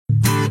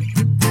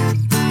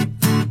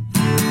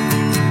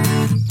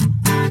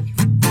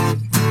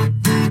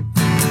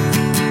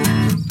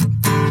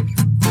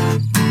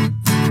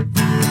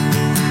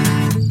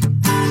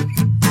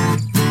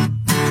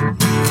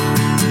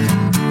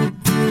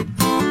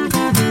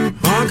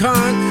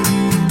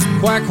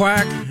Quack,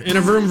 quack, and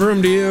a vroom,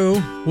 vroom to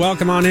you.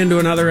 Welcome on into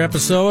another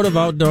episode of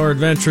Outdoor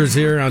Adventures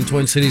here on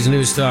Twin Cities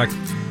News Talk.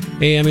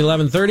 AM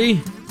 1130,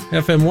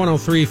 FM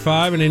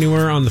 103.5, and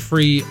anywhere on the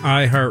free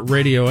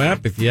iHeartRadio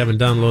app. If you haven't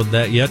downloaded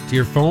that yet to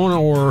your phone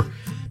or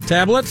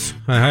tablet,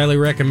 I highly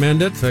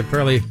recommend it. I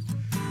probably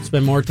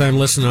spend more time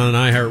listening on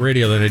an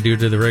iHeartRadio than I do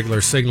to the regular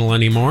signal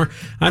anymore.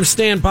 I'm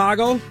Stan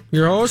Poggle,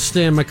 your host,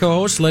 and my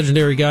co-host,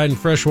 legendary guide and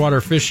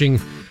freshwater fishing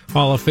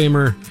Hall of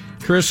Famer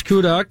Chris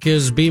Kuduk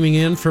is beaming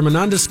in from an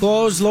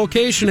undisclosed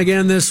location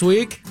again this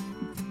week.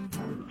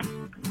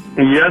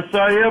 Yes,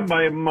 I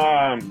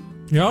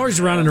am. You're always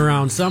running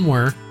around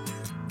somewhere.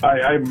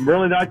 I'm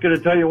really not going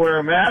to tell you where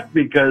I'm at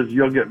because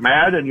you'll get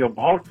mad and you'll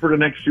halt for the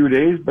next few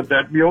days, but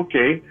that'd be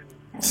okay.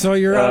 So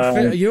you're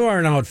out you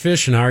aren't out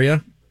fishing, are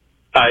you?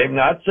 I'm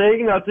not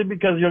saying nothing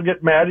because you'll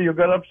get mad and you'll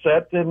get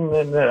upset,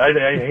 and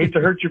I hate to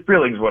hurt your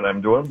feelings what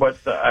I'm doing, but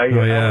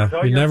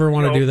you never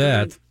want to do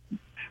that.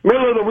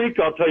 Middle of the week,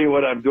 I'll tell you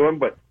what I'm doing,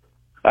 but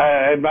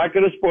I'm not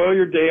going to spoil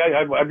your day.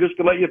 I'm just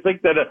going to let you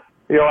think that,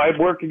 I'm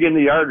working in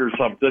the yard or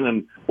something,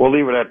 and we'll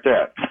leave it at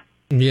that.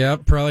 Yeah,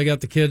 probably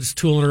got the kids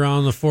tooling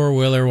around the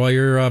four-wheeler while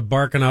you're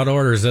barking out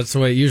orders. That's the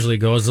way it usually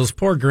goes. Those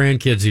poor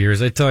grandkids of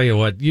yours, I tell you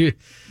what, you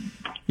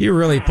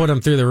really put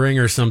them through the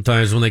ringer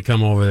sometimes when they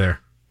come over there.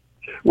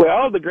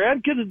 Well, the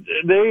grandkids,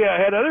 they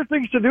had other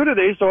things to do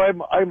today, so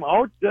I'm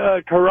out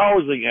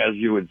carousing, as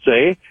you would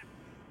say.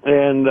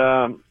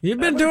 And you've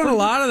been doing a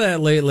lot of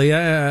that lately.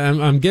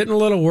 I'm getting a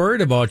little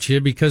worried about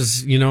you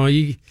because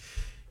you're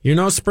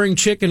no spring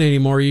chicken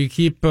anymore. You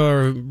keep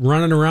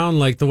running around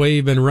like the way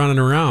you've been running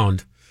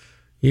around.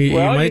 You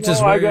might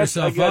just wear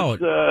yourself out.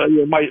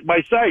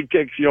 My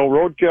sidekicks,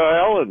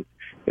 Roadkill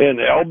and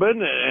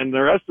Elbin and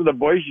the rest of the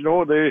boys,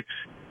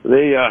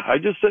 they I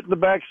just sit in the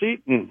back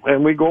seat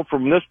and we go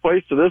from this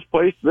place to this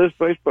place to this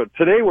place. But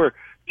today we're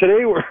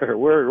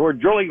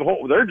drilling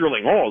holes. They're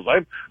drilling holes.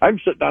 I'm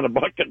sitting on a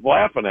bucket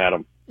laughing at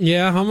them.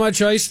 Yeah, how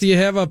much ice do you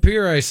have up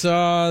here? I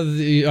saw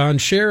on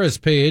Shara's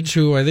page,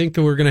 who I think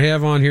we're going to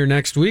have on here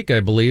next week, I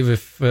believe,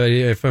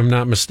 if I'm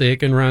not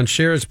mistaken. Ron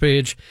Shara's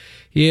page,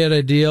 he had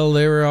a deal.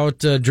 They were out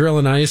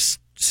drilling ice,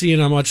 seeing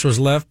how much was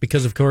left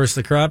because, of course,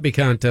 the crappie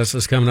contest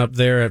is coming up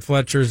there at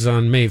Fletcher's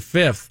on May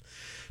 5th.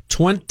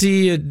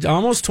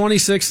 Almost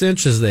 26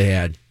 inches they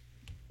had.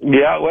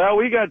 Yeah, well,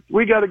 we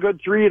got a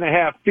good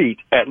 3.5 feet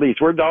at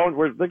least. We're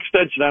the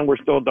extension on. We're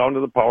still down to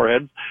the power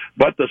heads,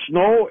 but the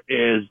snow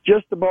is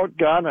just about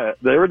gone.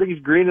 Everything's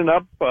greening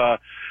up.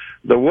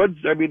 The woods.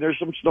 I mean, there's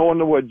some snow in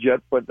the woods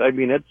yet, but I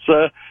mean,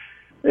 it's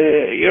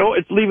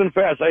it's leaving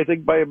fast. I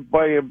think by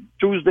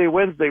Tuesday,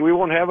 Wednesday, we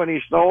won't have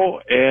any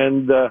snow,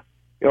 and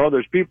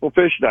there's people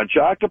fishing on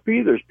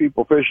Shakopee. There's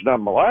people fishing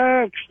on Mille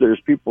Lacs. There's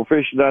people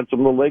fishing on some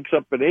little lakes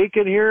up in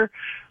Aiken here.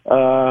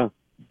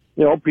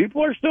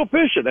 People are still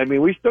fishing. I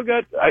mean,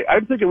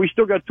 I'm thinking we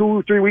still got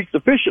 2-3 weeks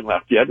of fishing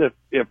left yet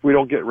if we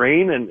don't get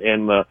rain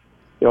and the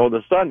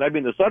sun. I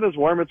mean, the sun is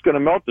warm. It's going to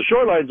melt. The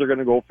shorelines are going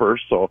to go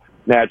first, so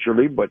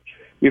naturally, but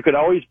you could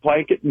always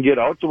plank it and get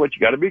out. So what you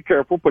got to be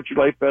careful, put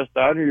your life vest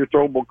on or your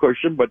throwable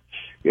cushion, but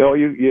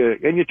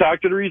you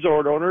talk to the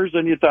resort owners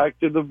and you talk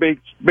to the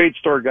bait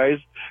store guys,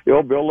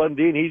 Bill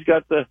Lundeen, he's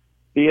got the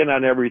in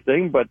on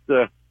everything, but,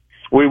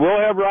 we will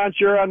have Ron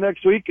Share on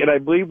next week, and I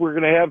believe we're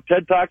going to have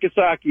Ted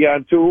Takasaki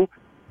on, too,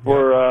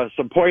 for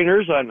some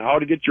pointers on how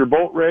to get your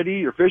boat ready,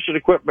 your fishing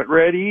equipment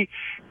ready,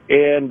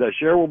 and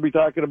Share will be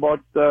talking about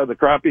the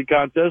crappie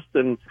contest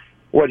and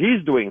what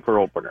he's doing for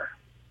opener.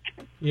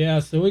 Yeah,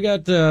 so we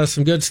got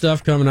some good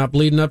stuff coming up,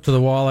 leading up to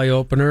the walleye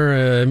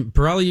opener.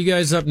 Probably you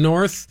guys up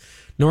north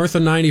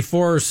of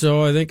 94 or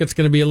so, I think it's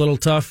going to be a little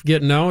tough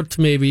getting out,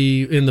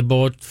 maybe in the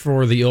boat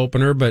for the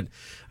opener, but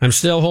I'm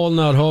still holding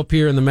out hope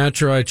here in the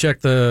metro. I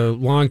checked the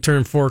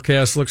long-term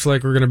forecast. Looks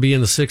like we're going to be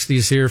in the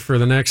 60s here for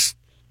the next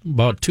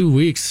about 2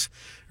 weeks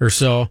or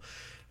so.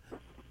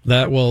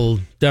 That will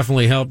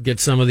definitely help get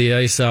some of the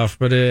ice off,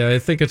 but I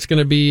think it's going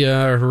to be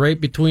right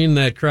between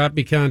that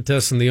crappie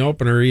contest and the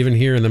opener, even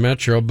here in the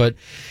metro, but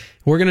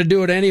we're going to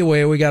do it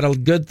anyway. We got a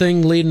good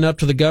thing leading up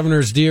to the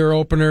Governor's Deer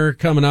opener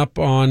coming up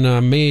on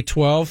May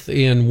 12th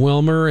in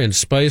Wilmer and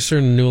Spicer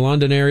in the New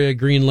London area.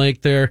 Green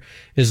Lake there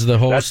is the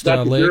host. That's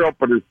not the deer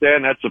opener,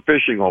 Stan. That's a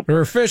fishing opener.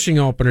 Or a fishing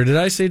opener. Did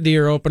I say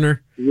deer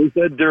opener? You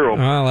said deer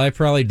opener. Well, I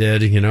probably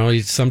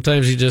did.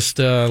 Sometimes you just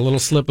a little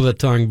slip of the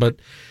tongue.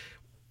 But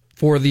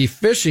for the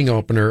fishing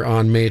opener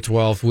on May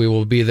 12th, we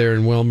will be there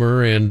in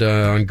Wilmer and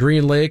on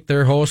Green Lake.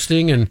 They're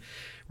hosting, and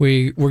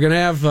we're going to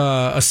have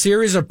a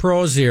series of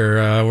pros here.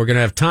 We're going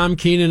to have Tom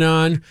Keenan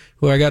on,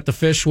 who I got to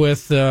fish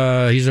with.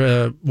 He's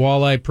a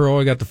walleye pro.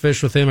 I got to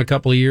fish with him a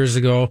couple of years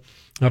ago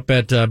up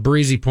at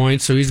Breezy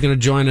Point. So he's going to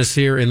join us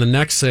here in the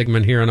next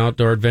segment here on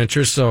Outdoor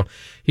Adventures. So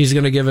he's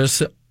going to give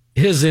us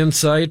his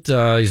insight.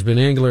 He's been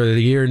Angler of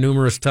the Year,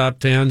 numerous top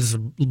tens, a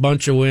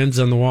bunch of wins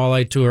on the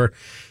walleye tour.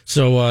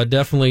 So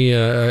definitely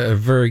a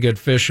very good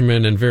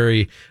fisherman and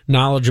very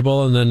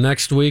knowledgeable. And then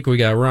next week we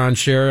got Ron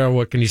Shara.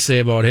 What can you say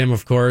about him,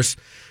 of course?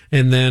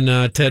 and then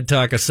Ted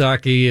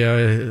Takasaki,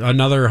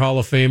 another Hall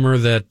of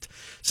Famer. That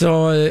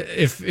so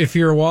if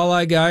you're a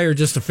walleye guy or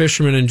just a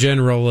fisherman in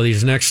general,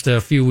 these next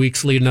few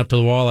weeks leading up to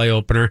the walleye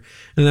opener,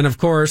 and then of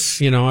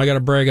course, I got to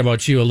brag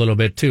about you a little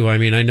bit too. I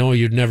mean, I know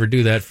you'd never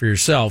do that for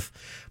yourself,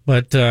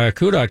 but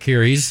Kudak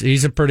here,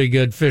 he's a pretty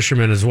good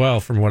fisherman as well,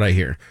 from what I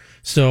hear.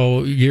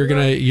 So you're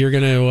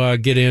gonna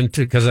get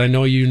into, because I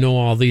know you know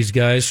all these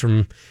guys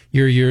from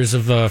your years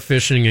of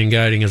fishing and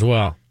guiding as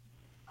well.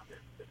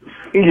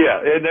 Yeah,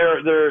 and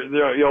they're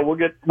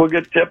we'll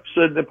get tips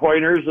and the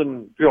pointers,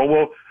 and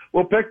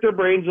we'll pick their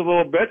brains a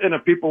little bit. And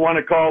if people want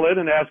to call in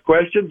and ask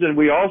questions, and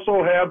we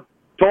also have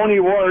Tony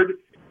Ward.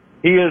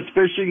 He is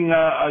fishing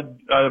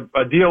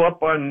a deal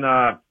up on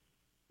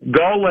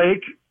Gull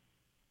Lake.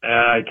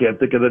 I can't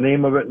think of the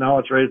name of it now.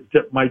 It's right at the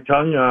tip of my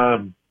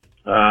tongue.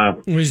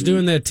 He's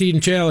doing that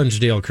team challenge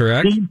deal,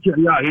 correct?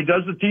 Yeah, he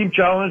does the team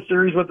challenge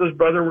series with his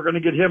brother. We're going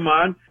to get him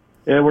on,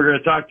 and we're going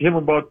to talk to him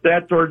about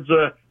that towards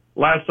the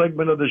last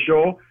segment of the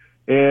show,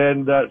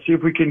 and see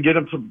if we can get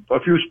him a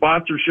few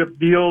sponsorship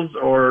deals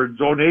or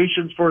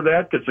donations for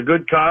that. It's a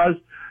good cause.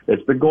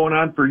 It's been going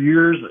on for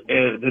years,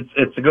 and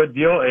it's a good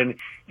deal. And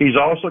he's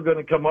also going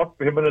to come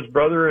up, him and his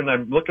brother, and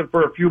I'm looking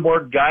for a few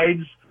more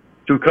guides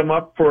to come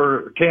up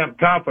for Camp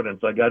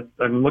Confidence.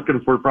 I'm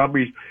looking for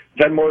probably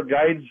 10 more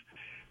guides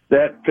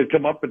that could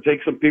come up and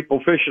take some people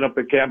fishing up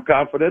at Camp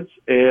Confidence.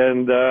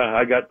 And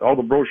I got all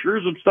the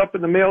brochures and stuff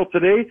in the mail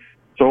today,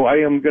 so I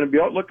am going to be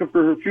out looking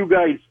for a few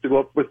guides to go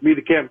up with me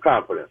to Camp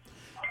Confidence.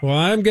 Well,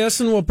 I'm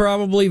guessing we'll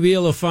probably be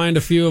able to find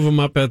a few of them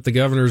up at the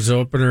Governor's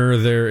Opener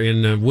there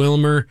in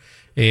Wilmer,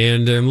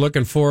 and I'm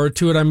looking forward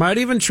to it. I might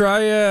even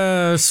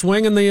try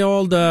swinging the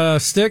old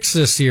sticks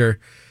this year,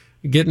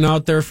 getting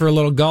out there for a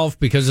little golf,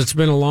 because it's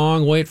been a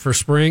long wait for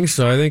spring.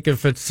 So I think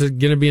if it's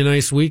going to be a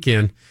nice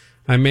weekend,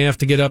 I may have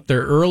to get up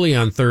there early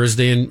on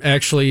Thursday. And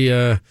actually,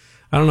 I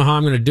don't know how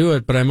I'm going to do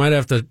it, but I might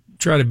have to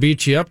try to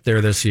beat you up there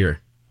this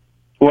year.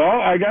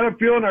 Well, I got a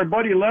feeling our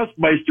buddy Les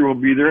Meister will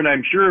be there, and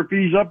I'm sure if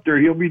he's up there,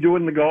 he'll be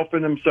doing the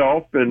golfing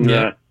himself. And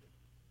yeah.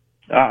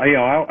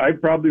 I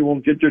probably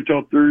won't get there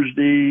till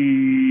Thursday,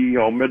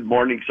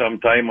 mid-morning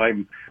sometime.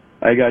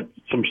 I got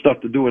some stuff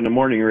to do in the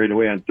morning right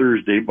away on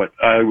Thursday, but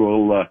I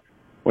will,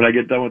 when I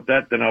get done with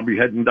that, then I'll be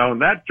heading down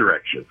that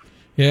direction.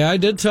 Yeah, I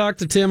did talk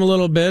to Tim a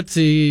little bit.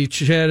 He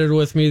chatted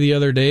with me the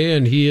other day,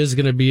 and he is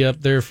going to be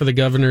up there for the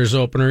Governor's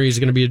Opener. He's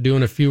going to be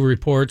doing a few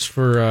reports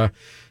for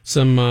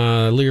some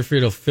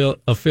Learfield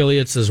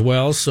affiliates as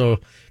well, so you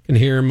can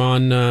hear him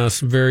on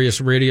some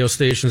various radio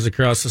stations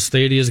across the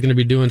state. He is going to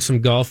be doing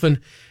some golfing,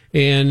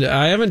 and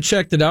I haven't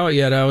checked it out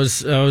yet. I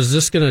was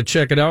just going to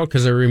check it out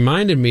because it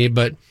reminded me,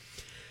 but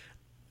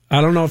I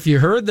don't know if you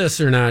heard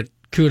this or not,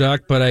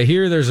 Kudak, but I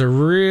hear there's a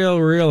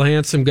real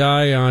handsome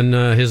guy on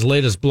his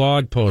latest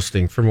blog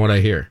posting, from what I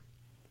hear.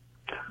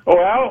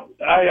 Well,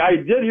 I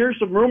did hear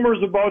some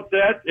rumors about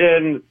that,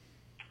 and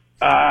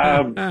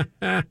I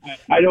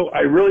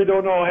really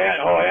don't know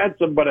how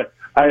handsome, but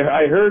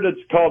I heard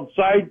it's called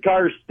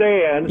Sidecar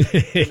Stan in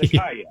the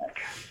kayak.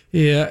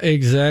 Yeah,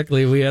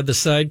 exactly. We had the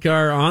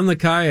sidecar on the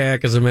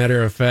kayak, as a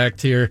matter of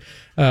fact, here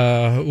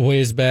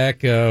ways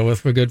back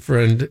with my good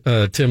friend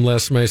Tim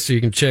Lesmeister.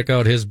 You can check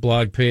out his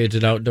blog page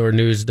at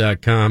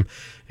outdoornews.com.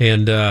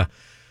 And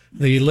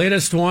the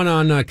latest one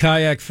on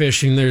kayak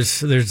fishing,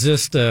 there's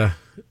just a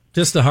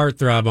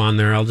heartthrob on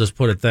there. I'll just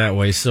put it that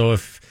way. So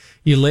if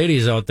you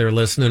ladies out there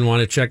listening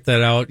want to check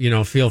that out,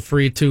 feel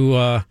free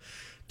to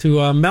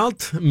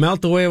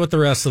melt away with the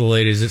rest of the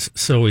ladies.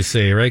 So we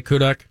say, right,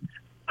 Kudak?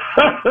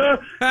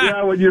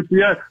 Yeah, when your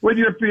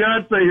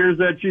fiance hears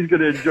that, she's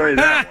going to enjoy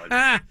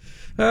that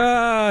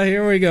one.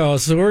 Here we go.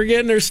 So we're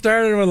getting her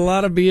started with a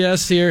lot of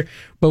BS here,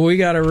 but we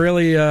got a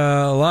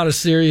lot of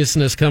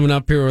seriousness coming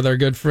up here with our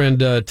good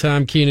friend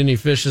Tom Keenan. He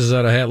fishes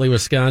out of Hatley,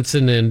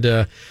 Wisconsin,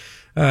 and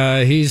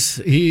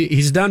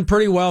he's done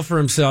pretty well for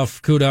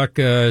himself, Kudak,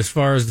 as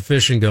far as the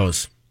fishing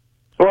goes.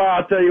 Well,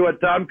 I'll tell you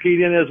what, Tom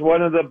Keenan is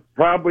one of the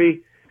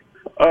probably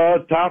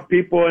top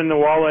people in the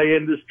walleye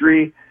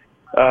industry.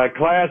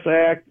 Class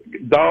act,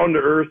 down to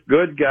earth,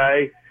 good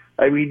guy.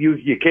 I mean,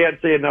 you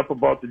can't say enough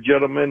about the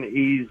gentleman.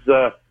 He's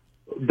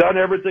done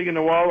everything in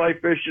the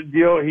walleye fishing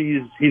deal.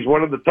 He's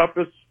one of the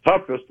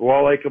toughest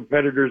walleye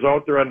competitors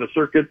out there on the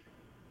circuit.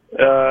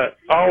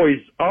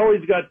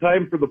 Always got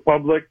time for the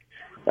public.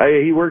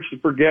 He works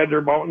for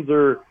Gander Mountains,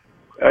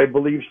 I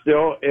believe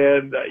still.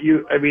 And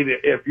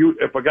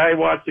if a guy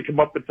wants to come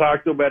up and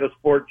talk to him at a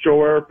sports show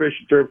or a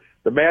fishing term,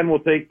 the man will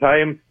take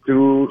time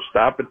to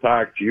stop and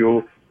talk to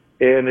you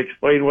and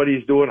explain what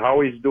he's doing,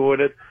 how he's doing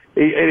it.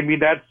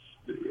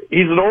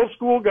 He's an old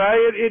school guy,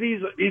 and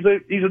he's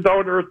a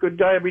down to earth good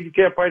guy. I mean, you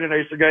can't find a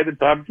nicer guy than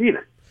Tom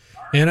Keenan.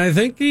 And I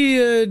think he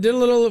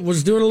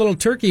was doing a little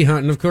turkey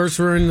hunting. Of course,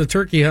 we're in the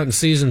turkey hunting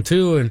season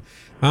too, and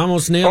I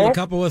almost nailed a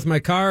couple with my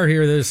car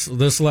here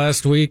this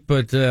last week,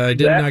 but I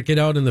did not get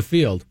out in the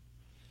field.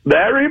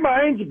 That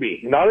reminds me,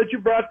 now that you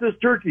brought this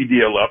turkey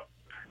deal up,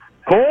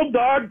 Cold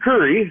Dog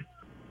Curry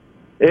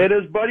and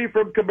his buddy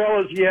from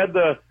Cabela's, he had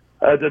the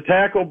the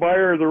tackle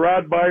buyer or the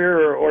rod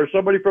buyer or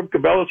somebody from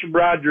Cabela's from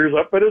Rogers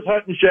up at his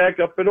hunting shack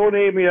up in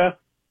Onamia.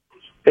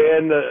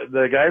 And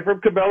the guy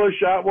from Cabela's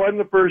shot one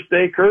the first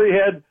day. Curry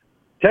had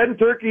 10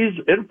 turkeys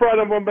in front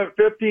of him at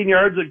 15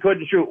 yards and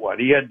couldn't shoot one.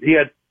 He had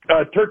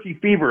turkey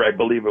fever, I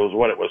believe it was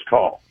what it was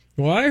called.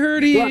 Well, I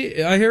heard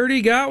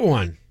he got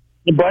one.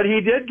 But he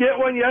did get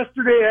one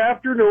yesterday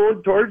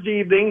afternoon towards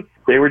evening.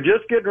 They were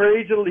just getting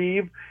ready to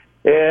leave,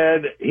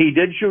 and he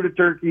did shoot a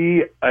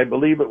turkey. I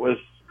believe it was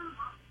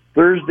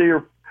Thursday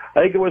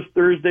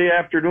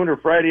afternoon or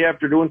Friday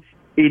afternoon.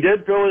 He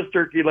did fill his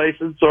turkey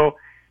license, so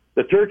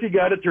the turkey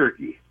got a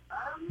turkey.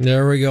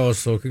 There we go.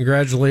 So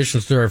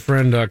congratulations to our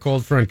friend,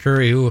 Cold Front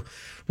Curry, who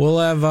we'll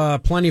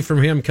have plenty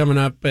from him coming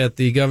up at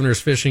the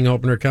Governor's Fishing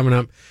Opener coming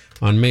up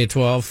on May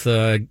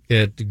 12th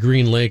at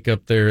Green Lake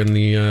up there in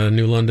the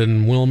New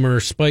London, Wilmer,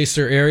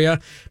 Spicer area.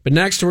 But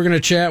next we're going to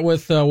chat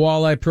with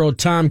Walleye Pro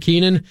Tom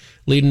Keenan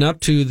leading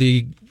up to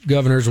the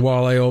Governor's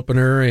Walleye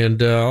Opener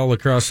and all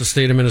across the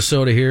state of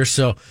Minnesota here.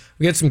 So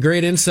we get some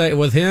great insight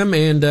with him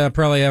and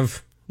probably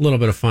have a little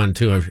bit of fun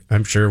too,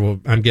 I'm sure.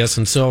 I'm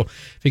guessing. So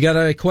if you got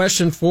a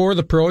question for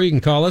the pro, you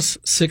can call us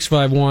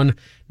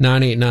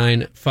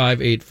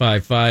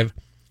 651-989-5855,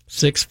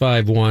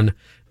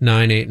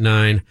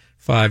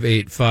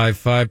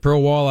 651-989-5855.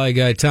 Pro walleye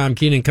guy Tom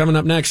Keenan coming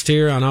up next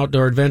here on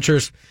Outdoor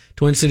Adventures,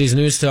 Twin Cities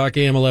News Talk,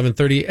 AM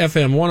 1130,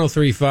 FM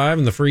 103.5,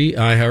 and the free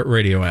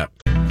iHeartRadio app.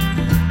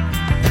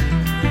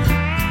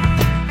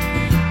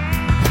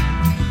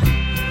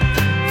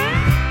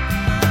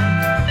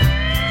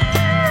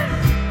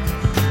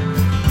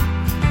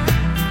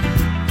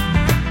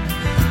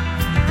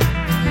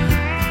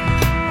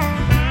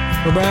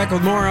 We're back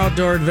with more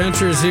Outdoor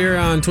Adventures here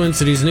on Twin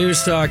Cities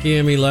News Talk,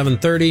 AM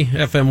 1130,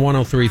 FM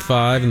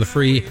 103.5, and the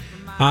free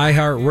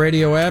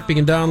iHeartRadio app. You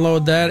can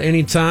download that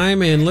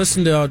anytime and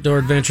listen to Outdoor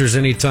Adventures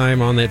anytime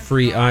on that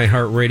free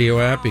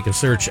iHeartRadio app. You can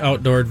search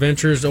Outdoor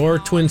Adventures or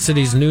Twin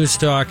Cities News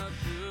Talk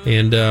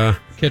and catch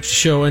the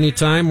show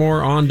anytime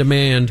or on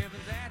demand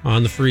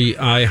on the free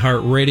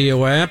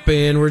iHeartRadio app.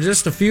 And we're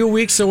just a few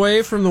weeks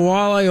away from the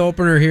Walleye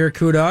Opener here,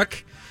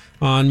 Kuduk,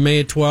 on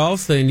May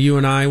 12th, and you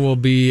and I will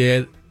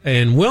be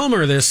in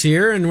Wilmer this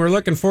year, and we're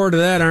looking forward to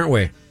that, aren't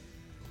we?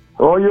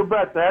 Oh, you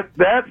bet.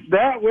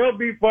 That will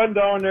be fun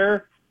down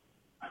there.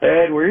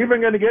 And we're even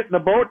going to get in the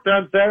boat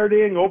on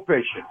Saturday and go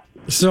fishing.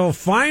 So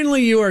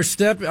finally you are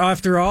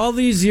after all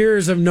these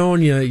years of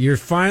knowing you, you're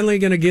finally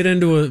going to get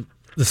into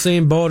the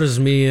same boat as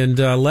me and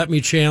let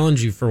me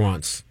challenge you for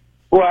once.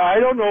 Well, I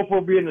don't know if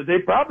we'll be they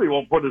probably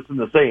won't put us in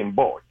the same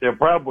boat. They'll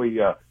probably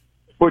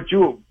put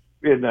you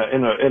in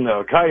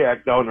a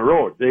kayak down the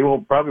road. They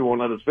probably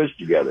won't let us fish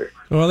together.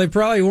 Well, they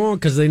probably won't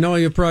because they know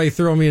you'll probably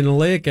throw me in the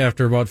lake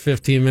after about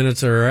 15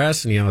 minutes of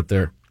harassing you out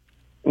there.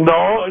 No,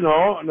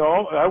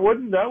 I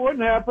wouldn't. That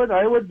wouldn't happen.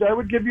 I would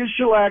give you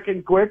a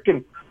shellacking quick,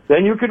 and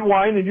then you could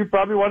whine, and you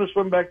probably want to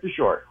swim back to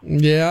shore.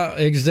 Yeah,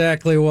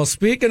 exactly. Well,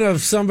 speaking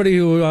of somebody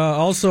who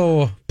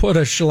also put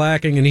a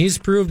shellacking, and he's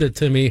proved it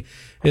to me,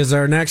 is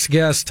our next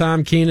guest,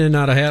 Tom Keenan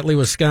out of Hatley,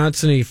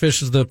 Wisconsin. He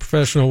fishes the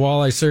professional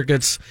walleye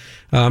circuits,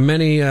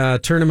 many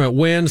tournament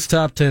wins,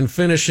 top 10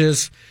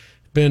 finishes,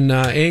 been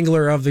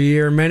Angler of the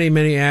Year, many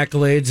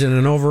accolades, and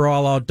an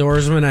overall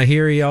outdoorsman. I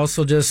hear he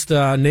also just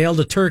nailed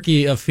a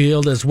turkey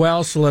field as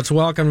well, so let's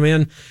welcome him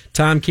in.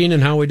 Tom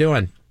Keenan, how we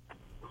doing?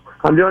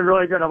 I'm doing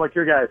really good. How about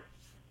you guys?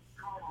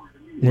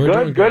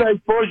 Good. I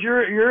suppose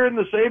you're in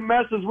the same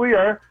mess as we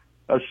are.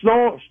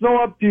 Snow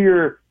up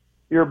to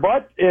your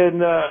butt and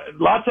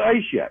lots of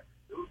ice yet.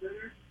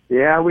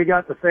 Yeah, we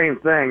got the same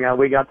thing.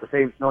 We got the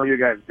same snow you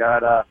guys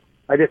got.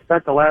 I just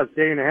spent the last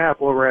day and a half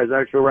over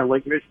on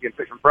Lake Michigan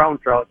fishing brown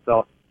trout,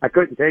 so I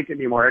couldn't take it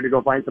anymore. I had to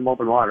go find some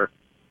open water.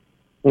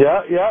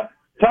 Yeah.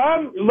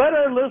 Tom, let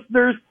our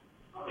listeners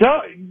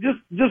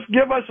just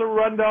give us a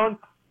rundown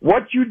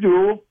what you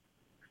do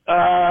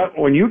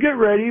when you get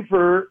ready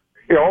for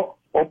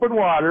open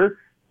water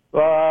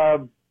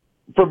from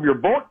your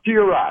boat to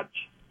your rods.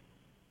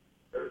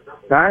 All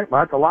right,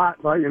 well, that's a lot,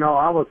 but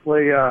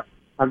obviously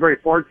I'm very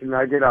fortunate.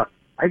 I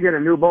get a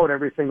new boat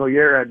every single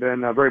year. I've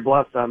been very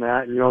blessed on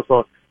that, and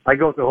so I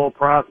go through the whole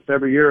process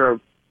every year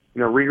of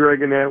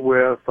re-rigging it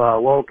with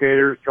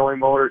locators, trolling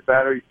motors,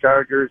 batteries,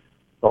 chargers,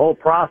 the whole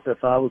process.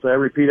 Obviously, I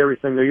repeat every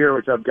single year,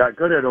 which I've got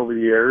good at over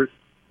the years.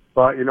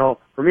 But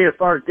for me, as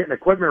far as getting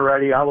equipment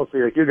ready,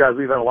 obviously, like you guys,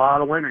 we've had a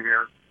lot of winter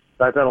here.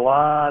 So I've had a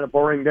lot of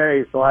boring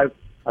days. So I've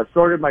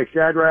sorted my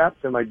shad wraps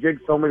and my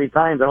jigs so many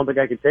times, I don't think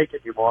I can take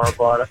it anymore.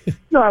 But,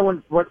 I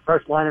went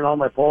fresh lining all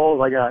my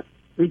poles. I got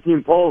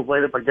 18 poles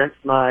laid up against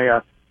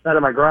my side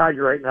of my garage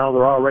right now.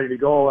 They're all ready to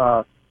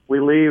go. We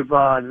leave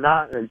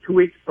not in 2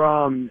 weeks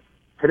from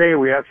today.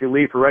 We actually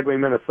leave for Red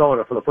Wing,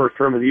 Minnesota for the first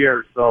term of the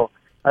year. So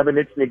I've been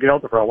itching to get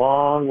out there for a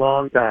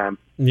long time.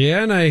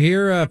 Yeah, and I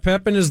hear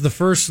Pepin is the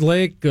first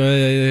lake.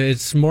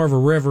 It's more of a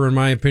river, in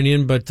my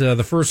opinion, but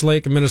the first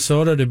lake in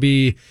Minnesota to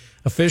be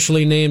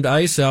officially named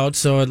Ice Out,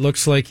 so it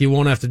looks like you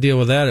won't have to deal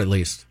with that at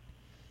least.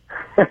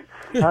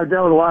 I've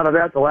dealt with a lot of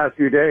that the last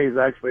few days,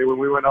 actually. When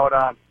we went out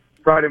on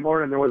Friday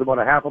morning, there was about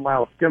a half a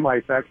mile of skim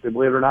ice, actually,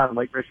 believe it or not, in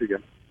Lake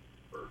Michigan.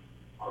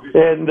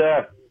 And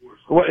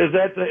what is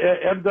that? The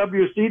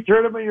MWC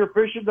tournament you're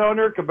fishing down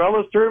there?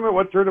 Cabela's tournament?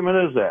 What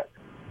tournament is that?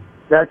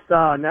 That's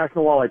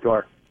National Walleye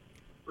Tour.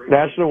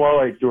 National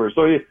Walleye Tour.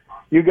 So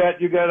you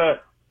got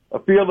a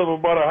field of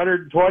about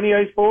 120,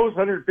 I suppose,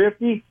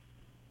 150.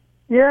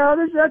 Yeah,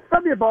 that's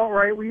probably about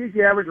right. We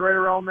usually average right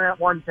around that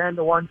 110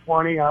 to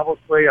 120.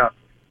 Obviously,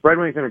 Red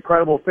Wing's an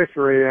incredible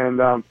fishery,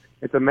 and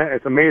it's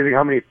amazing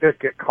how many fish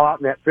get caught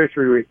in that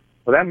fishery.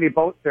 With that many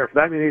boats there, for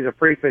that many days of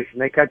free fishing,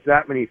 they catch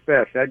that many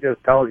fish. That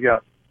just tells you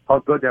how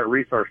good that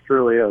resource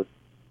truly is.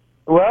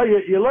 Well,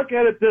 you look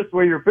at it this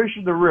way: you're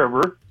fishing the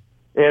river,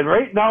 and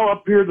right now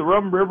up here, the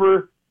Rum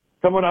River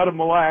coming out of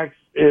Mille Lacs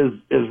is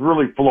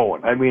really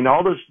flowing. I mean,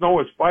 all the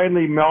snow is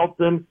finally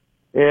melting,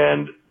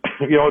 and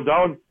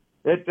down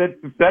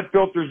that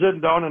filters in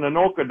down in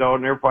Anoka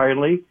down there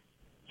finally.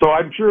 So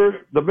I'm sure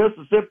the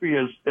Mississippi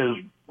is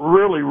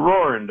really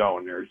roaring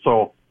down there.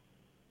 So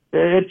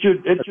it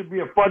should be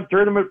a fun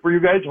tournament for you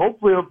guys.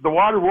 Hopefully the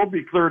water will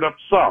be cleared up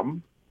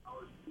some.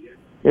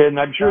 And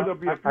I'm sure there'll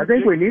be I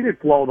think we needed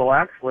flow though,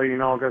 actually,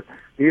 because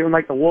even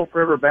like the Wolf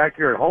River back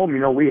here at home,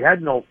 we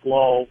had no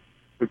flow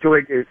until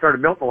it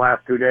started melting the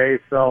last 2 days.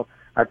 So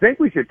I think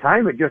we should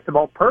time it just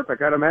about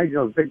perfect. I'd imagine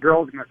those big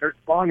girls are going to start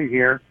spawning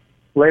here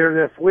later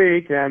this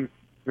week, and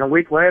a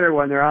week later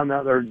when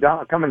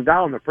they're coming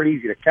down, they're pretty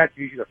easy to catch,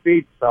 easy to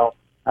feed. So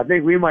I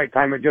think we might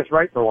time it just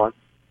right for once.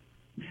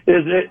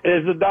 Is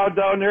it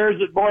down there?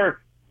 Is it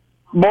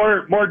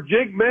more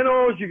jig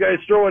minnows? You guys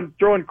throwing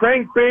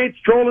crankbaits,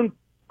 trolling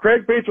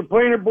crankbaits with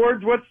planer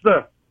boards? What's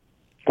the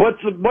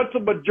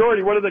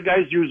majority? What are the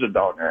guys using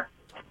down there?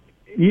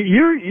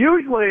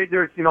 Usually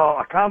there's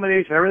a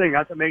combination of everything.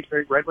 That's what makes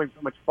Red Wing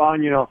so much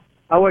fun.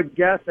 I would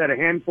guess that a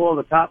handful of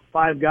the top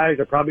 5 guys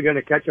are probably going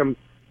to catch them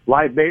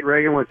live bait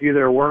rigging with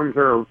either worms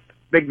or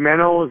big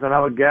minnows, and I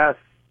would guess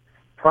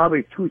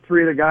probably 2-3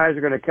 of the guys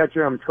are going to catch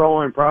them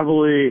trolling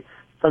probably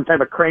some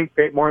type of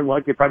crankbait, more than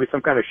likely probably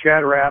some kind of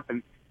shad wrap,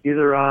 and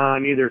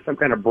either some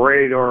kind of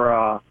braid or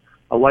a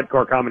lead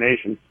core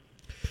combination.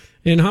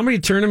 And how many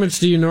tournaments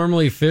do you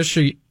normally fish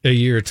a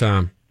year,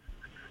 Tom?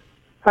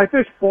 I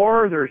fish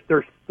 4.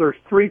 There's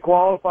 3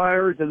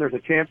 qualifiers and there's a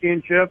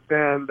championship,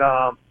 and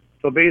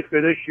so basically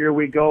this year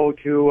we go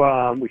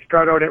to we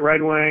start out at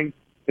Red Wing,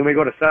 then we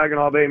go to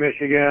Saginaw Bay,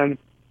 Michigan,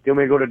 then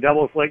we go to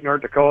Devil's Lake,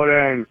 North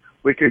Dakota, and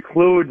we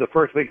conclude the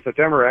first week of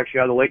September actually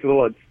out of the Lake of the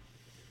Woods.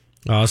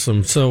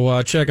 Awesome.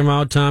 So check him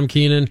out, Tom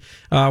Keenan.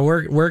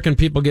 Where can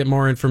people get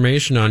more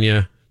information on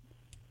you?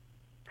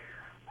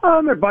 There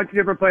are a bunch of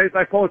different places.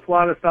 I post a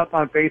lot of stuff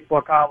on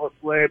Facebook,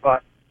 obviously,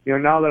 but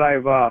now that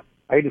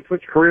I had to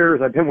switch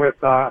careers, I've been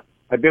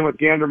with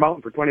Gander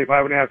Mountain for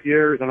 25 and a half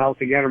years, and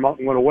obviously Gander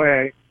Mountain went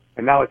away,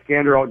 and now it's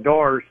Gander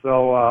Outdoors.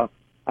 So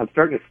I'm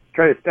starting to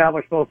try to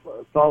establish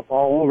myself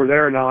all over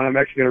there now, and I'm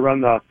actually going to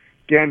run the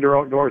Gander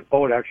Outdoors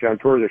boat actually on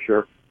tour this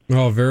year.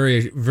 Oh,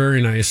 very,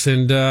 very nice.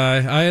 And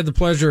I had the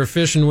pleasure of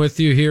fishing with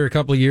you here a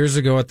couple of years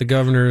ago at the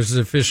Governor's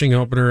Fishing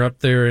Opener up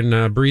there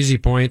in Breezy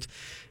Point.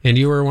 And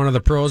you were one of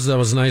the pros that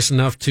was nice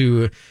enough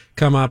to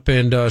come up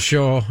and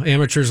show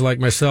amateurs like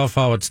myself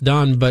how it's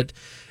done. But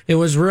it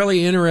was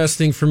really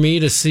interesting for me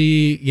to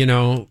see,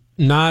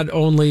 not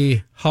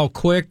only how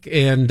quick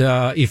and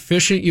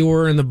efficient you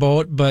were in the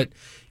boat, but,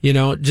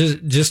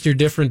 just your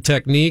different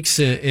techniques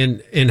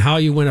and how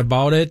you went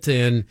about it.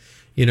 And,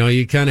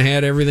 you kind of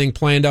had everything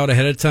planned out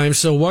ahead of time.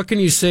 So what can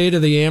you say to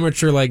the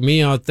amateur like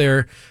me out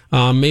there?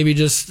 Maybe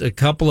just a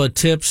couple of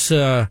tips,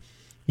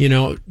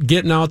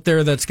 getting out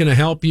there that's going to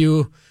help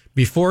you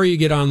before you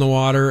get on the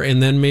water,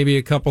 and then maybe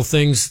a couple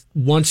things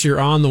once you're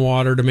on the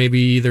water to maybe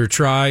either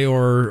try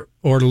or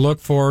to look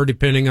for,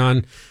 depending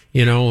on,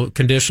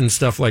 conditions,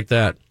 stuff like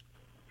that.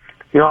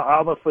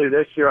 Obviously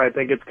this year I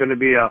think it's going to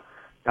be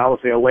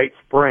obviously a late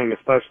spring,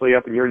 especially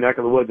up in your neck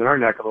of the woods and our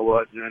neck of the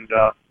woods. And,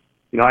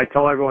 I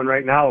tell everyone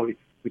right now,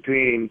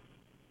 between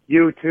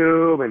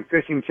YouTube and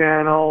fishing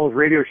channels,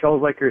 radio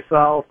shows like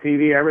yourself,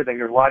 TV, everything,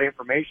 there's a lot of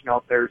information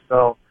out there.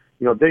 So,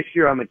 this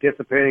year I'm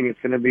anticipating it's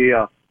going to be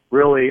a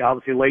really,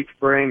 obviously, late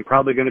spring,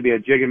 probably going to be a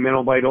jig and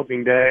minnow bite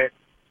opening day,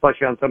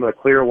 especially on some of the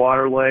clear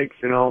water lakes.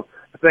 The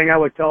thing I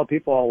would tell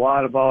people a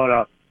lot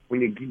about,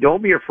 when you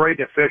don't be afraid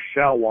to fish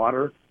shallow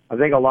water. I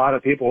think a lot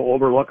of people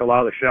overlook a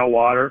lot of the shallow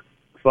water,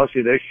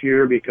 especially this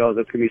year because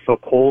it's going to be so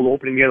cold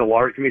opening day. The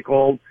water's going to be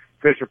cold.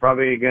 Fish are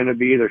probably going to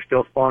be either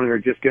still spawning or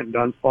just getting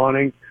done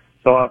spawning.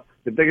 So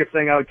the biggest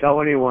thing I would tell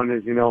anyone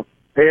is,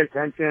 pay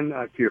attention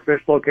to your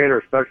fish locator,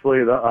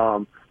 especially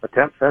the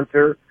temp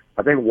sensor.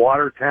 I think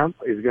water temp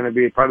is going to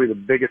be probably the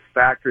biggest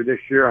factor this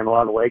year on a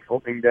lot of lakes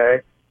opening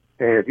day.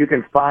 And if you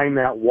can find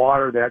that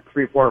water that's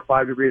 3, 4, or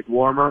 5 degrees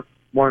warmer,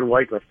 more than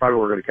likely that's probably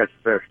where we're going to catch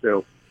the fish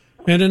too.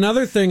 And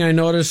another thing I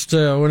noticed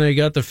when I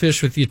got to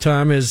fish with you,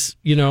 Tom, is,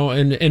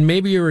 and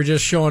maybe you were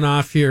just showing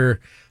off your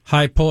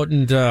high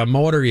potent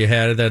motor you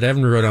had, that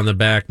Evinrude on the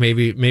back.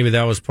 Maybe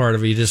that was part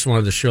of it. You just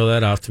wanted to show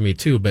that off to me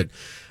too. But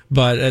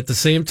at the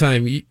same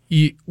time,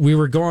 we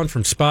were going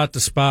from spot to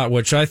spot,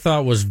 which I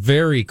thought was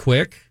very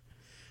quick.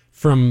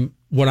 From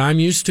what I'm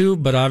used to,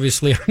 but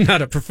obviously I'm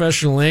not a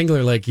professional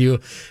angler like you.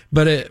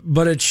 But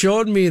it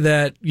showed me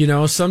that,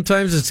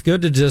 sometimes it's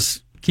good to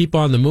just keep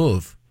on the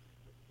move.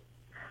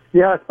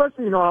 Yeah,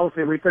 especially,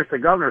 obviously we fished the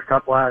Governor's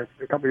Cup a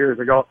couple years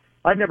ago.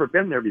 I'd never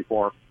been there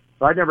before.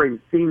 So I'd never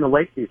even seen the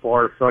lake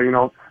before. So,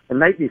 the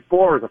night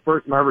before was the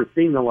first time I ever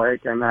seen the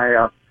lake. And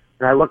I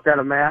looked at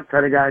a map,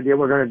 tried to get an idea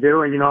what we're going to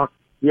do. And,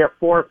 you have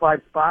 4 or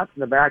 5 spots in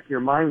the back of your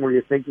mind where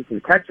you think you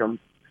can catch them.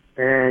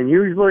 And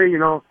usually,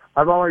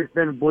 I've always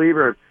been a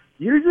believer.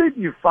 Usually if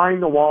you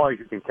find the walleyes,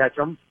 you can catch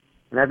them.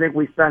 And I think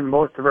we spend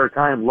most of our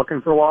time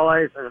looking for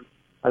walleyes. And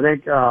I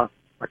think,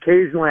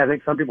 occasionally, I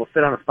think some people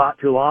sit on a spot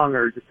too long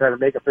or just try to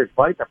make a fish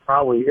bite that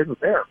probably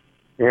isn't there.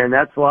 And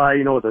that's why,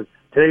 with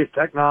today's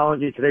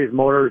technology, today's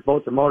motors,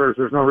 boats and motors,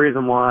 there's no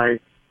reason why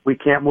we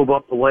can't move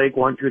up the lake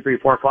 1, 2, 3,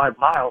 4, 5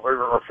 miles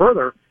or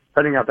further,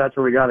 depending on if that's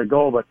where we got to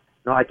go. But,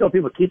 I tell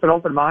people keep an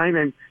open mind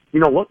and,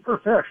 look for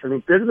fish. I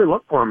mean, physically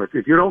look for them.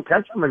 If you don't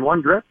catch them in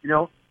one drift,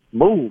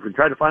 move and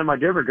try to find my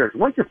different drifts.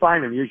 Once you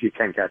find them, usually you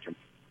can catch them.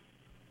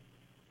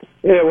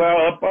 Yeah,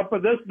 well, up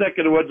in this neck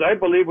of the woods, I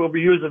believe we'll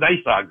be using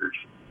ice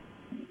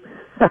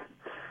augers.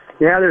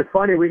 Yeah, there's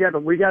funny. We got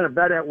a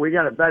bet at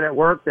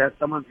work that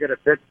someone's going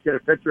to get a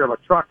picture of a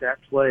truck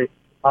actually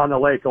on the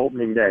lake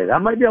opening day.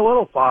 That might be a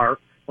little far,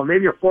 but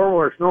maybe a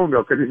 4-wheeler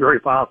snowmobile could be very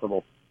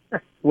possible.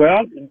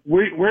 Well,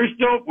 we're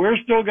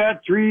still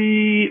got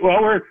 3.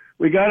 Well,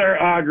 we got our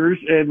augers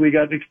and we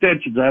got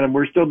extensions on them.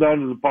 We're still down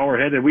to the power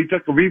head, and we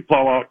took a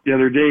replow out the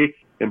other day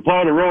and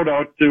plowed a road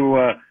out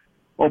to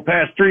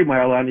past 3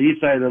 Mile on the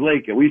east side of the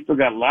lake, and we still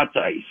got lots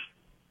of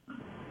ice.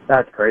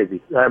 That's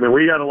crazy. I mean,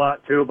 we got a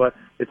lot too, but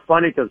it's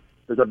funny because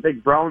there's a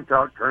big brown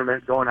trout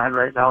tournament going on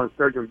right now in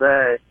Sturgeon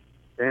Bay,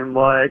 and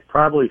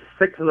probably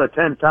 6 of the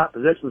 10 top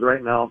positions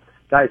right now,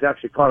 guys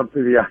actually caught them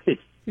through the ice.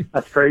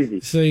 That's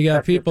crazy. So you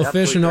got people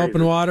fishing crazy.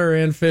 Open water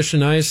and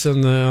fishing ice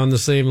on the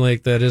same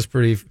lake. That is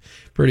pretty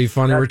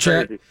funny.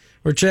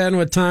 We're chatting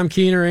with Tom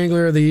Keener,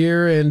 Angler of the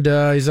Year, and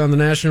he's on the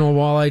National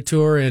Walleye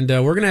Tour. And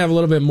we're going to have a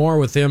little bit more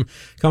with him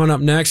coming up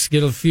next.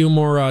 Get a few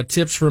more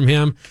tips from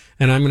him,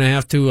 and I'm going to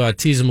have to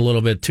tease him a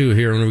little bit too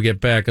here when we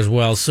get back as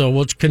well. So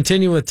we'll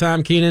continue with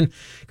Tom Keenan,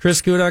 Chris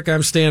Kuduk.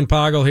 I'm Stan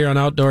Poggle here on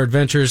Outdoor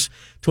Adventures,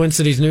 Twin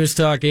Cities News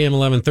Talk, AM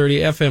 1130,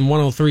 FM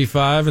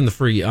 103.5, and the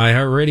free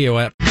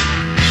iHeartRadio app.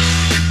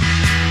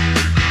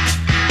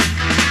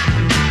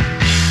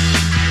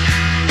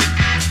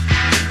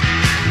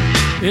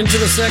 Into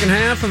the second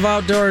half of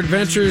Outdoor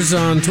Adventures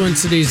on Twin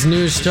Cities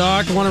News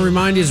Talk. I want to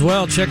remind you as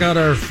well, check out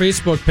our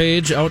Facebook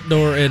page,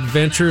 Outdoor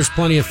Adventures.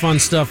 Plenty of fun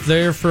stuff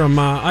there, from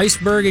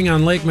iceberging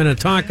on Lake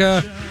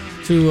Minnetonka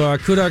to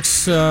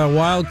Kuduk's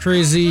wild,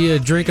 crazy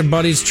drinking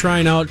buddies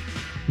trying out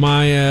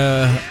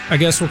my, I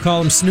guess we'll call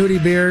them snooty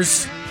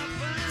beers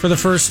for the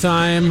first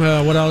time.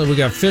 What else? We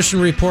got fishing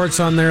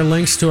reports on there,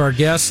 links to our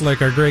guests,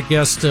 like our great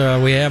guest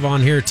we have on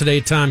here today,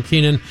 Tom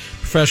Keenan,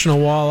 professional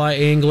walleye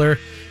angler.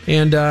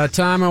 And,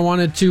 Tom, I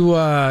wanted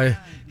to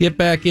get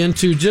back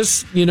into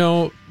just,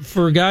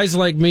 for guys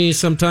like me,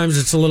 sometimes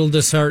it's a little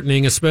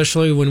disheartening,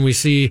 especially when we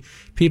see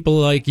people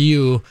like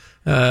you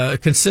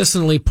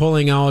consistently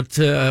pulling out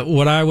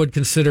what I would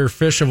consider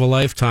fish of a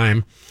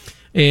lifetime.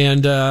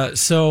 And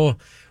so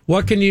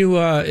what can you,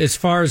 as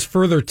far as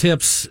further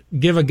tips,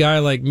 give a guy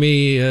like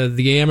me,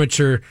 the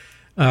amateur,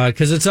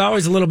 because it's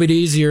always a little bit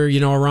easier,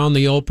 around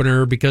the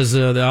opener because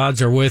the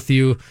odds are with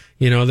you.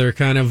 They're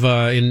kind of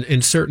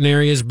in certain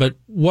areas. But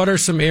what are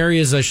some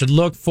areas I should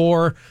look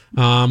for?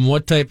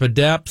 What type of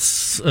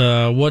depths?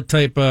 What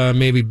type of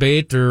maybe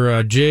bait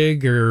or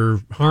jig or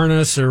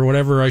harness or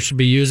whatever I should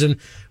be using?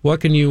 What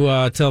can you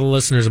tell the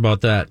listeners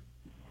about that?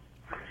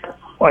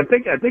 Well, I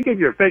think if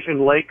you're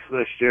fishing lakes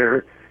this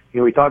year,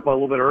 we talked about a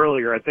little bit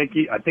earlier. I think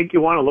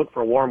you want to look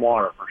for warm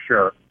water for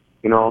sure.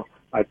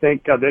 I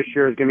think this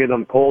year is going to be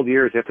them cold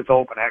years if it's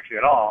open actually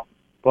at all.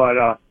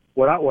 But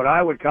what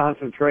I would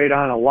concentrate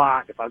on a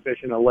lot if I'm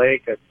fishing a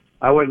lake,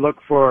 I would look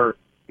for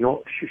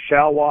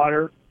shallow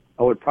water.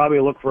 I would probably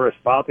look for a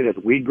spot that has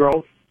weed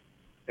growth,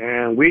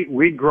 and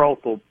weed growth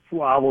will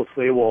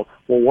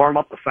warm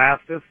up the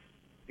fastest.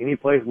 Any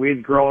place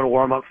weeds grow, it'll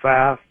warm up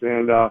fast.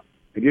 And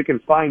if you can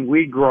find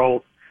weed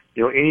growth,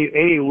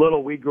 any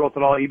little weed growth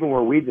at all, even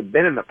where weeds have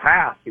been in the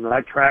past, that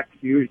attracts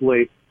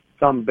usually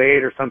some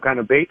bait or some kind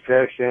of bait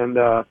fish, and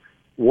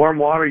warm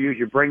water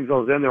usually brings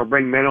those in. They'll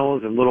bring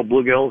minnows and little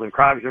bluegills and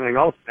crabs and everything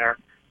else in there.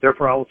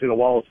 Therefore, obviously, the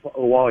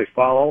walleyes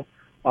follow.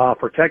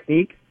 For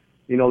technique,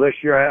 this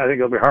year I think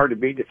it'll be hard to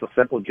beat just a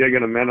simple jig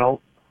and a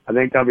minnow. I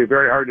think that'll be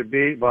very hard to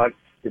beat, but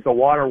if the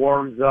water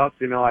warms up,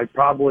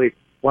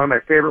 one of my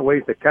favorite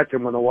ways to catch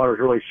them when the water's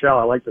really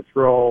shallow, I like to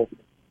throw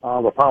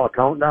Rapala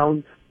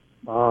countdowns,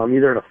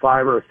 either in a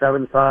 5 or a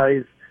 7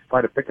 size. If I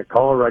had to pick a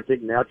color, I'd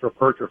take natural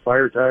perch or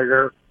fire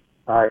tiger.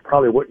 I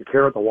probably wouldn't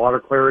care what the water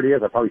clarity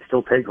is. I'd probably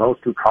still take those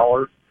 2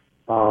 colors.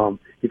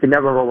 You can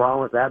never go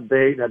wrong with that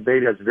bait. That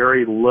bait has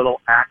very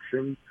little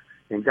action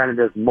and kind of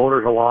just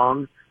motors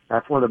along.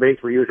 That's one of the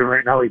baits we're using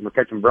right now. Even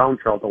catching brown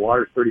trout, the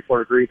water's 34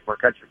 degrees. We're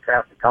catching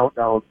casting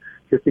countdown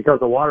just because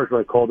the water's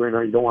really cold right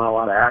now. You don't want a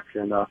lot of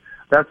action.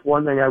 That's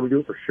one thing I would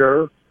do for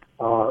sure.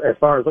 As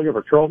far as looking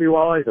for trophy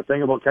walleyes, the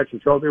thing about catching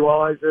trophy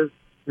walleyes is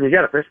you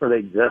got to fish where they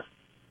exist.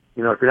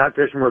 You know, if you're not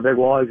fishing where big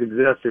walleyes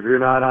exist, if you're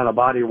not on a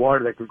body of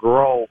water that can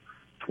grow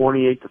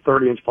 28 to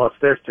 30 inch plus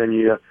fish, then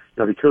you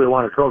know, if you truly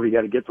want a trophy, you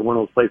got to get to one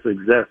of those places that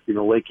exist. You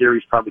know, Lake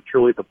Erie's probably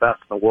truly the best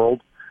in the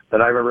world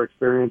that I've ever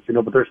experienced. You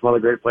know, but there's some other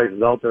great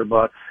places out there.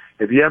 But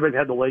if you haven't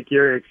had the Lake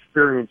Erie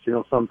experience, you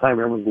know, sometime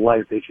in everyone's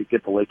life they should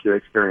get the Lake Erie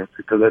experience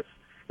because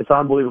it's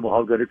unbelievable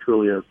how good it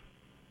truly is.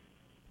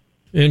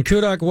 And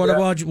Kudak,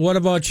 what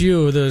about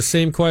you? The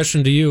same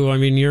question to you. I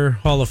mean, you're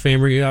Hall of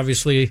Famer. You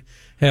obviously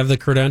have the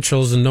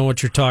credentials and know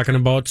what you're talking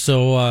about.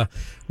 So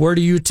where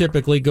do you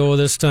typically go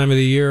this time of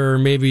the year, or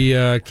maybe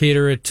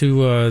cater it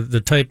to the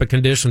type of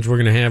conditions we're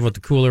going to have with the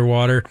cooler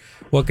water?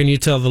 What can you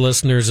tell the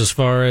listeners as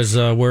far as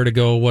where to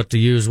go, what to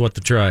use, what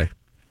to try?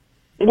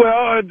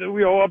 Well, you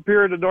know, up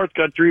here in the North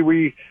Country,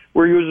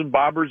 we're using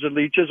bobbers and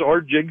leeches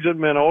or jigs and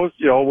minnows.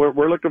 You know,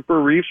 we're looking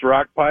for reefs,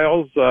 rock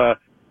piles,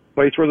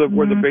 place where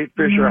the bait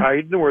fish are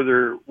hiding, where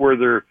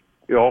they're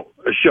you know,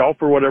 a shelf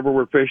or whatever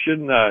we're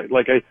fishing. You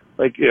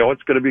know,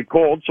 it's going to be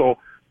cold, so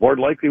more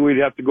than likely we'd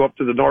have to go up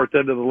to the north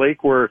end of the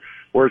lake where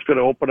it's going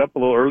to open up a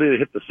little early to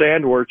hit the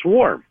sand where it's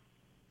warm.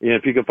 And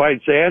if you can find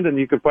sand and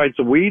you can find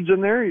some weeds in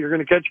there, you're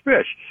going to catch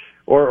fish,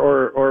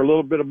 or a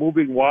little bit of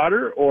moving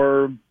water,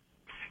 or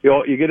you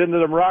know, you get into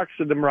them rocks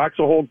and them rocks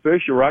will hold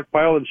fish. Your rock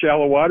pile in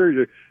shallow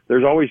water,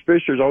 there's always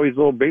fish. There's always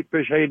little bait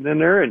fish hiding in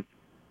there, and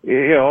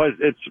you know,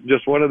 it's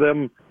just one of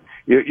them.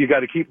 You got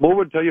to keep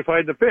moving until you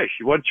find the fish.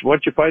 Once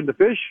you find the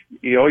fish,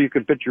 you know, you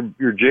can put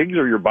your jigs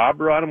or your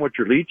bobber on them with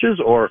your leeches,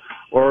 or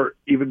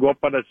even go up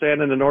on the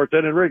sand in the north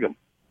end and rig them.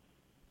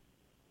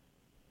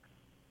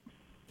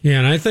 Yeah,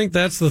 and I think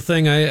that's the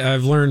thing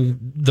I've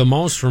learned the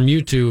most from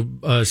you two,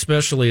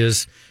 especially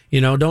is,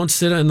 you know, don't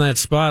sit in that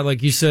spot.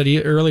 Like you said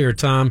earlier,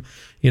 Tom,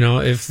 you know,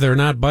 if they're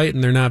not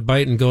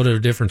biting, go to a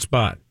different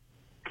spot.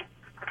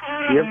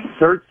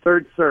 Yep,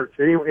 search.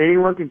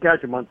 Anyone can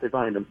catch them once they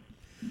find them.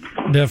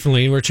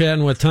 Definitely. We're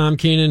chatting with Tom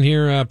Keenan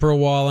here, pro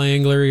walleye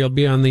angler. He'll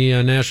be on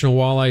the National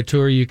Walleye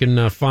Tour. You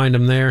can find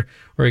him there,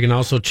 or you can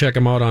also check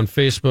him out on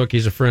Facebook.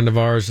 He's a friend of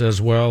ours as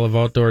well, of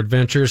Outdoor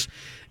Adventures.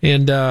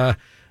 And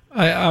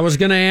I was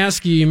going to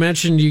ask you, you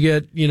mentioned you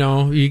get, you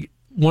know,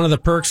 one of the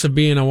perks of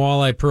being a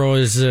walleye pro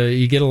is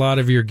you get a lot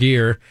of your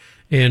gear,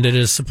 and it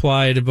is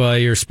supplied by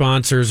your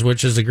sponsors,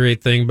 which is a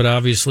great thing. But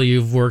obviously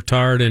you've worked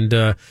hard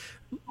and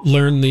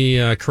learned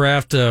the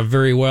craft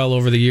very well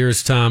over the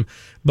years, Tom.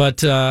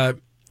 But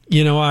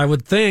you know, I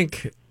would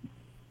think,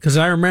 because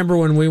I remember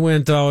when we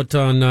went out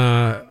on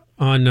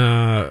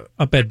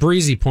up at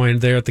Breezy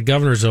Point there at the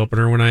Governor's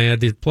Opener when I had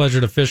the pleasure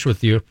to fish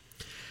with you.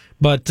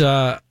 But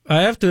I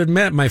have to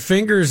admit, my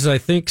fingers, I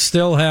think,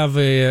 still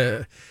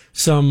have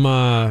some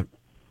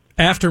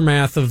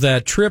aftermath of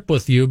that trip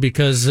with you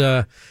because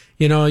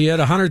you know, you had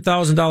a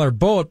 $100,000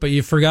 boat, but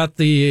you forgot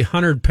the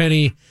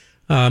 100-penny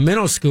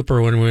minnow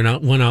scooper when we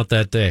went out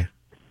that day.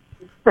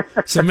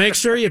 So make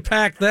sure you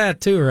pack that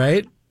too,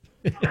 right?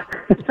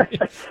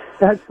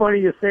 That's funny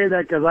you say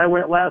that because I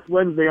went last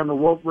Wednesday on the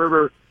Wolf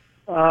River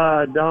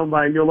down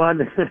by New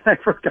London, and I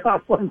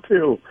forgot one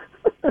too.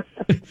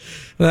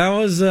 That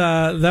was.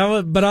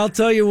 But I'll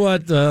tell you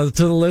what, to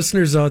the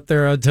listeners out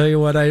there, I'll tell you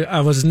what, I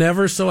was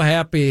never so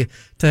happy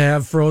to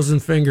have frozen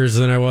fingers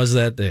than I was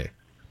that day.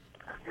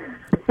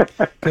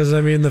 Because I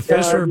mean, the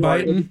fish were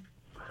biting.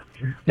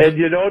 And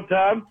you know,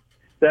 Tom,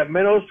 that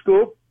minnow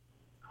scoop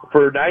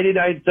for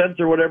 99 cents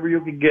or whatever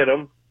you can get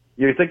them.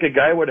 You think a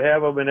guy would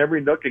have them in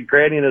every nook and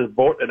cranny in his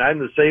boat, and I'm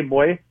the same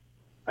way?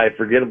 I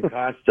forget them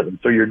constantly.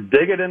 So you're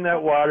digging in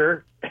that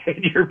water,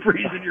 and you're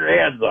freezing your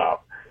hands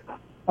off.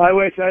 I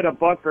wish I had a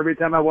buck for every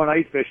time I went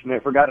ice fishing. I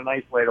forgot an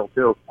ice ladle,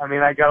 too. I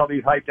mean, I got all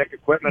these high-tech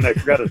equipment. I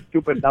forgot a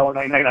stupid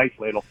 $1.99 ice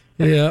ladle.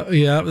 Yeah.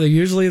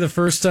 Usually the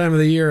first time of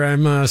the year,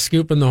 I'm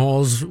scooping the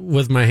holes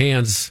with my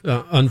hands,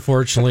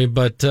 unfortunately.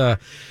 But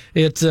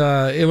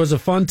it was a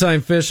fun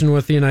time fishing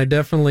with you, and I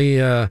definitely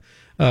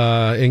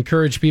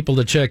encourage people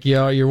to check you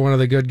out. You're one of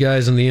the good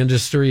guys in the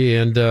industry,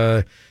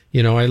 and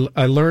you know,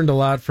 I learned a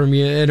lot from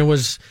you, and it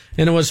was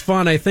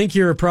fun. I think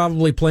you were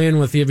probably playing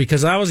with you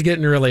because I was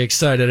getting really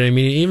excited. I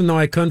mean, even though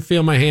I couldn't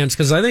feel my hands,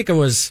 because I think it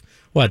was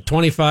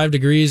 25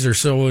 degrees or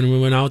so when we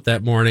went out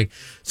that morning.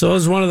 So it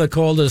was one of the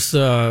coldest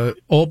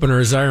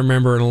openers I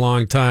remember in a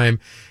long time.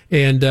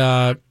 And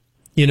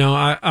you know,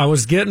 I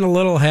was getting a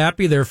little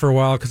happy there for a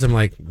while because I'm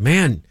like,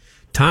 man,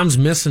 Tom's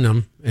missing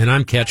them and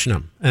I'm catching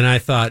them. And I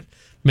thought,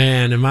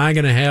 man, am I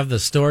going to have the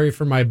story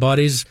for my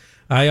buddies?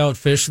 I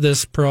outfished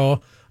this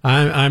pro.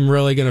 I'm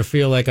really going to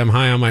feel like I'm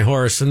high on my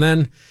horse. And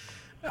then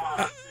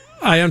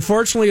I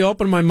unfortunately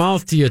opened my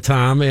mouth to you,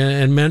 Tom,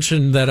 and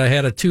mentioned that I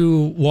had a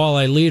 2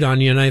 walleye lead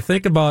on you. And I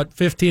think about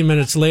 15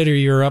 minutes later,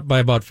 you were up by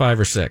about 5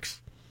 or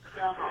 6.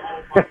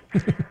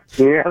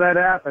 Yeah, that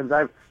happens.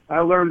 I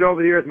learned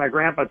over the years. My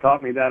grandpa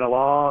taught me that a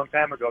long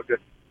time ago.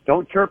 Just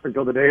don't chirp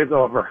until the day is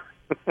over.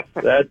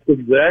 That's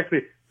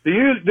exactly.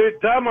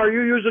 Tom, are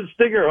you using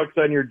stinger hooks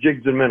on your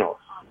jigs and minnows?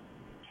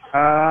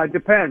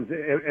 Depends.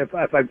 If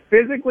I'm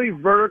physically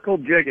vertical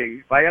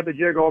jigging, if I have the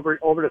jig over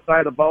the side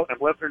of the boat and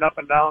I'm lifting it up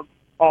and down,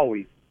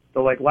 always.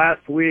 So like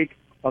last week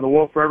on the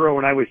Wolf River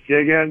when I was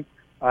jigging,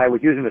 I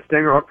was using a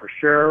stinger hook for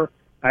sure.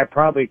 I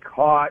probably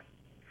caught,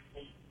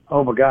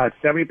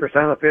 70% of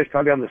the fish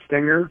probably on the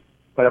stinger.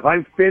 But if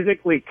I'm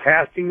physically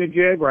casting the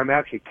jig, where I'm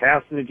actually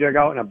casting the jig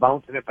out and I'm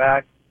bouncing it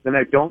back, then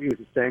I don't use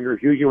the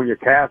stingers. Usually when you're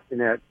casting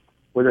it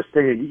with a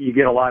stinger, you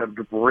get a lot of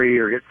debris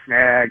or get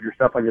snagged or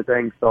stuff on your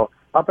thing. So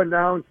up and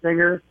down,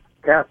 stinger,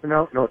 casting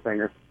out, no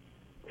stinger.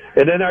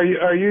 And then are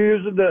you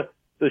using the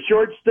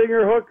short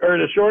stinger hook or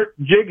the short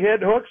jig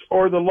head hooks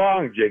or the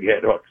long jig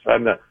head hooks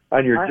on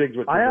your jigs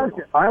with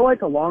I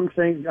like a long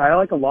shank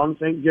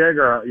jig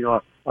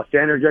or a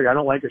standard jig. I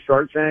don't like a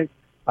short shank.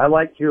 I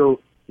like to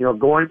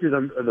go into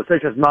the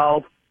fish's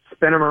mouth,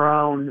 spin them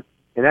around,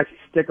 and actually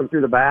stick them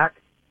through the back.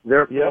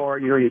 Therefore,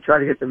 you try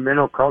to get the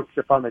minnow crouch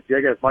tip on the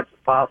jig as much as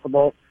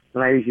possible.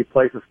 And I usually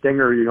place a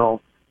stinger,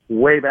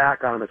 way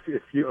back on them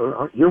as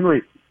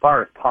humanly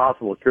far as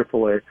possible,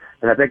 truthfully.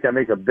 And I think that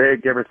makes a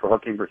big difference for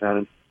hooking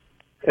percentage.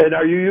 And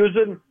are you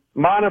using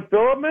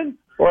monofilament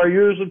or are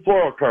you using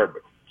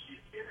fluorocarbon?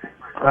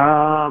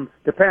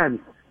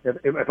 Depends.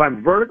 If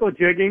I'm vertical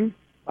jigging,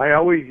 I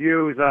always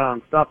use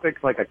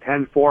Suffix like a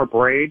 10-4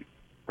 braid.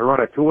 I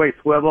run a two-way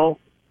swivel.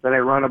 Then I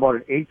run about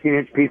an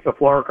 18-inch piece of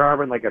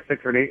fluorocarbon, like a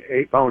 6 or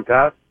 8 pound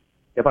test.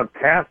 If I'm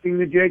casting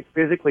the jig,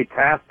 physically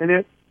casting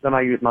it, then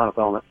I use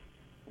monofilament.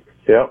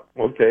 Yep.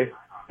 Okay.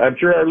 I'm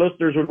sure our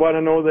listeners would want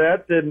to know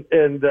that. And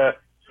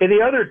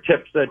any other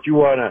tips that you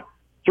want to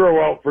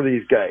throw out for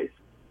these guys?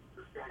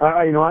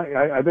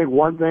 I think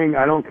one thing,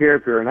 I don't care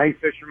if you're an ice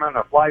fisherman,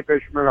 a fly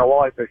fisherman, or a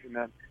walleye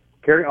fisherman,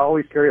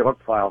 always carry a hook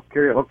file.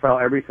 Carry a hook file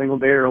every single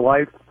day of your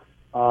life.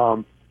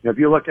 If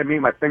you look at me,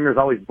 my finger's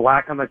always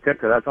black on the tip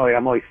because that's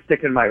I'm always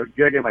sticking my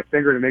jig in my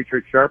finger to make sure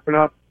it's sharp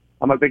enough.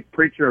 I'm a big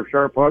preacher of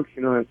sharp hooks.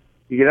 You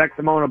get X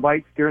amount of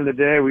bites during the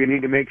day. We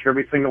need to make sure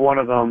every single one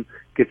of them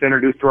gets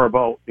introduced to our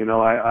boat.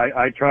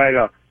 I try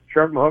to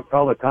sharpen my hooks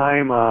all the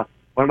time. One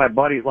of my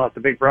buddies lost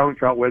a big brown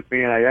trout with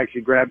me, and I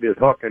actually grabbed his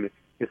hook, and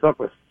his hook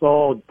was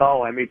so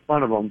dull I made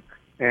fun of him.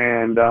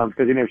 And because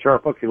he didn't have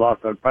sharp hooks, he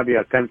lost probably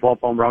a 10,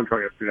 12-pound brown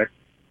trout yesterday.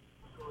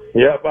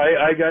 Yep,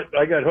 I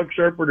got hook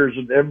sharpeners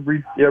in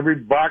every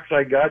box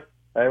I got.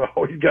 I've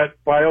always got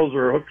files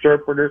or a hook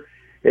sharpener,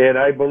 and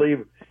I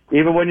believe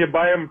even when you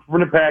buy them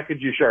from the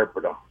package, you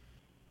sharpen them.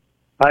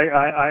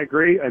 I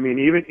agree. I mean,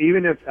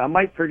 even if I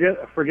might forget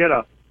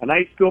a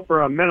nice scoop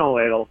or a minnow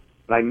ladle,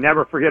 but I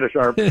never forget a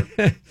sharpener.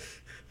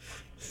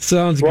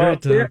 Sounds great.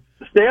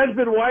 Stan's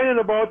been whining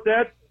about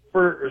that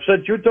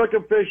since you took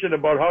him fishing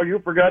about how you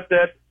forgot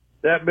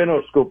that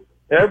minnow scoop.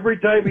 Every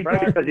time he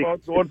talks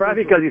about going,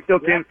 probably because he still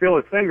can't feel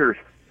his fingers.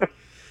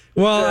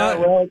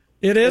 Well,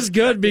 it is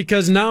good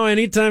because now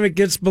anytime it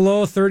gets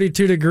below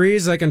 32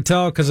 degrees, I can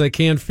tell because I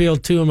can't feel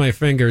two of my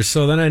fingers.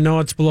 So then I know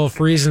it's below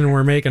freezing and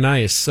we're making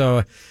ice.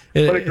 So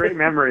what a great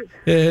memory.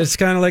 It's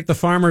kind of like the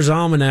Farmer's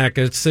Almanac.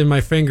 It's in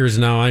my fingers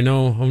now. I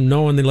know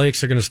when the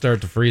lakes are going to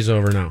start to freeze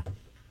over now.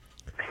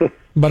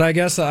 But I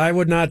guess I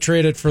would not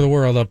trade it for the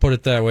world. I'll put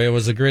it that way. It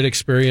was a great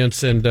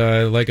experience. And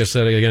like I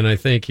said, again, I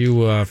thank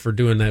you for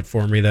doing that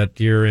for me that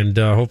year. And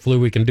hopefully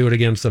we can do it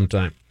again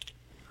sometime.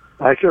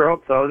 I sure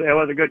hope so. It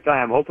was a good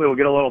time. Hopefully we'll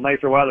get a little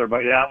nicer weather.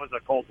 But, yeah, it was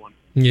a cold one.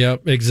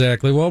 Yep,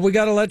 exactly. Well, we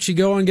got to let you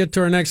go and get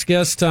to our next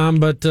guest,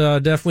 Tom. But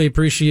definitely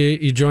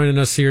appreciate you joining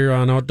us here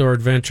on Outdoor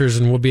Adventures.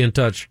 And we'll be in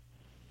touch.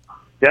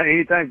 Yeah,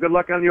 anytime. Good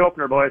luck on the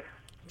opener, boys.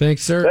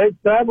 Thanks, sir. Thanks,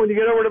 Tom. When you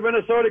get over to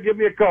Minnesota, give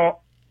me a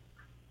call.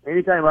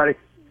 Anytime, buddy.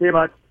 See you,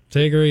 bud.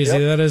 Take her easy.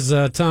 Yep. That is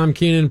Tom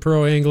Keenan,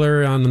 pro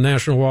angler on the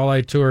National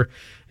Walleye Tour,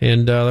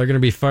 and they're going to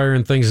be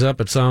firing things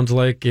up, it sounds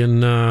like, in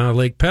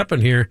Lake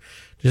Pepin here,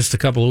 just a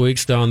couple of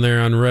weeks down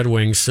there on Red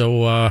Wings.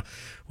 So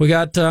we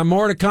got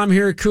more to come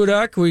here at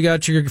Kudak. We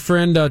got your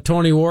friend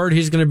Tony Ward.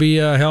 He's going to be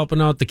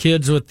helping out the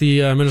kids with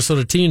the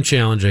Minnesota Teen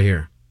Challenge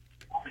here.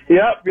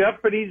 Yep,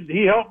 and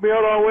he helped me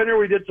out all winter.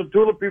 We did some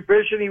tulipy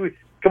fishing. He would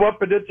come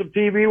up and did some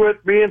TV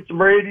with me and some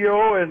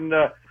radio, and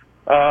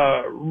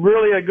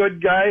really a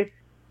good guy.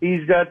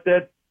 He's got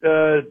that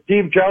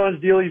team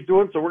challenge deal he's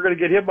doing, so we're going to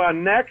get him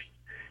on next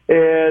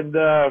and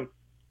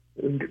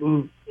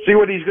see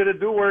what he's going to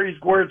do, where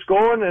it's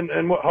going,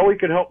 and how we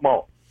can help him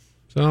out.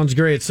 Sounds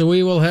great. So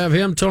we will have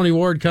him, Tony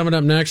Ward, coming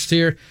up next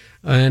here,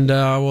 and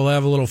we'll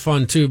have a little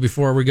fun, too,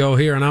 before we go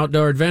here on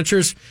Outdoor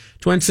Adventures.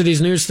 Twin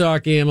Cities News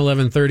Talk, AM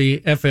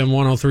 1130, FM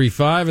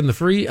 103.5, and the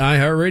free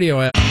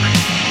iHeartRadio app.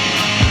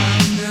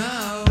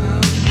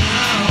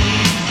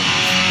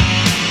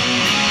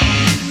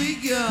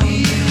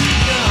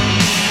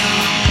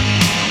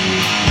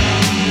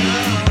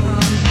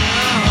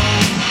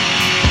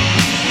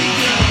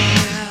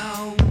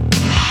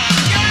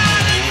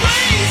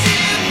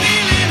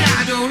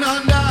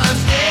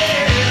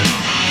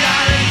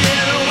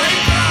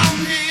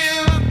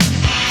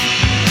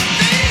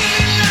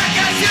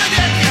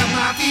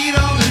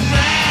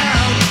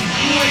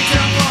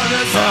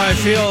 I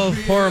feel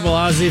horrible,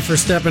 Ozzy, for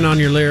stepping on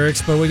your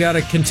lyrics, but we got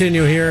to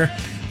continue here.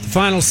 The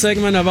final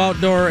segment of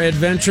Outdoor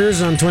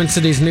Adventures on Twin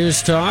Cities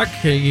News Talk.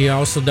 You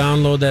also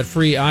download that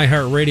free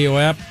iHeartRadio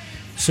app.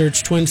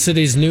 Search Twin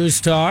Cities News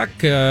Talk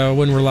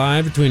when we're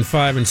live between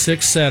 5 and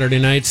 6 Saturday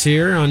nights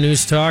here on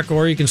News Talk,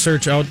 or you can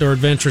search Outdoor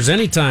Adventures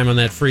anytime on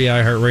that free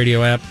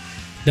iHeartRadio app.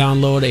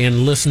 Download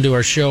and listen to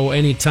our show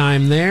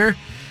anytime there.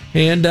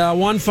 And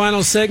one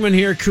final segment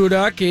here,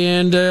 Kuduk,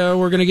 and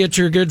we're going to get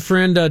your good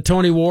friend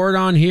Tony Ward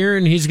on here,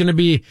 and he's going to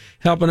be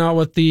helping out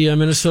with the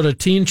Minnesota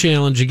Teen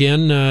Challenge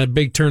again.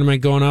 Big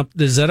tournament going up.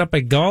 Is that up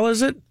at Gull,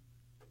 is it?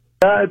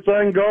 It's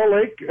on Gull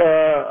Lake,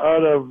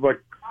 out of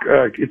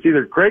it's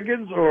either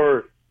Craigens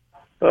or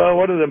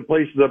one of them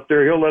places up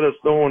there. He'll let us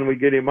know when we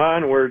get him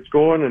on where it's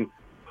going and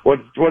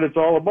what it's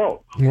all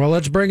about. Well,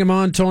 let's bring him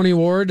on. Tony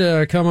Ward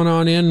coming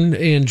on in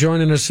and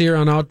joining us here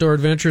on Outdoor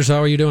Adventures. How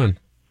are you doing?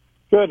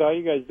 Good. How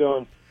you guys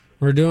doing?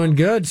 We're doing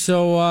good.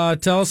 So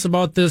tell us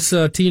about this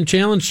Teen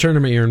Challenge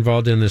tournament you're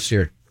involved in this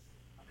year.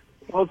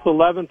 Well, it's the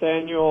 11th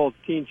annual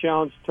Teen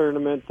Challenge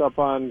tournament up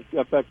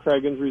at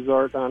Craigens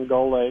Resort on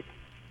Gull Lake.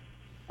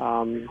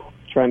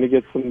 Trying to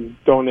get some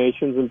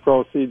donations and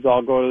proceeds.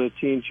 I'll go to the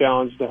Teen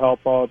Challenge to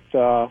help out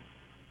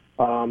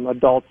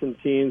adults and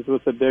teens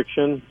with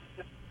addiction.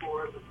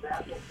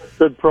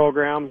 Good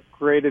program,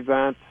 great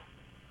event.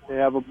 They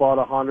have about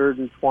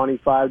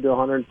 125 to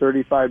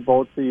 135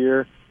 boats a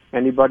year.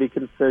 Anybody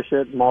can fish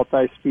it.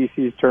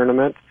 Multi-species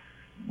tournament.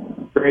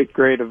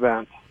 Great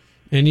event.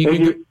 And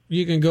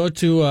you can go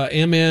to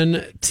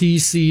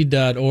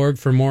mntc.org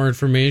for more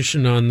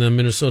information on the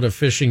Minnesota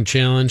Fishing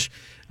Challenge.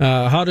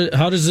 How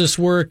does this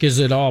work? Is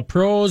it all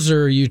pros,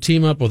 or you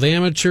team up with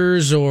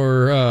amateurs,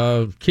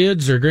 or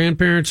kids, or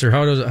grandparents, or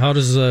how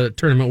does the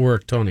tournament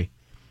work, Tony?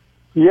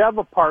 You have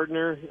a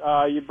partner.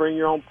 You bring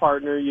your own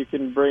partner. You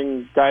can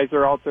bring guys who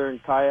are out there in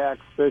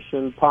kayaks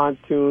fishing,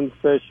 pontoon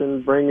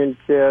fishing, bringing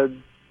kids.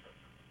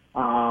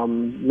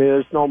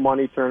 There's no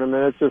money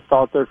tournament. It's just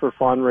out there for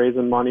fun,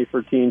 raising money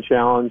for Teen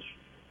Challenge.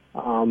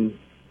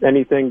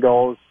 Anything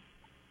goes.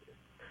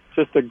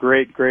 Just a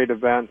great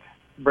event.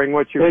 Bring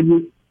what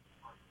you.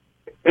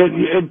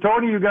 And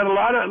Tony, you got a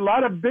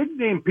lot of big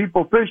name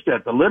people fish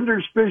that. The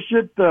Linders fish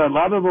it. A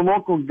lot of the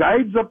local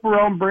guides up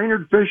around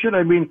Brainerd fish it.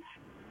 I mean,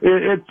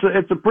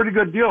 it's a pretty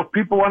good deal. If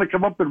people want to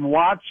come up and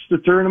watch the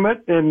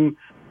tournament, and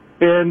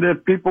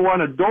if people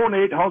want to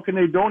donate, how can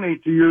they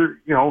donate to your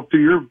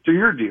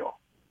deal?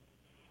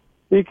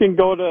 You can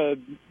go to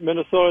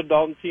Minnesota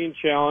Dalton Teen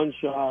Challenge.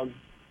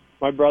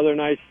 My brother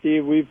and I,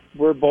 Steve,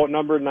 we're boat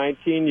number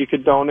 19. You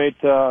could donate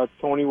to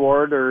Tony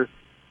Ward or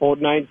Boat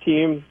 9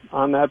 Team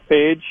on that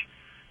page.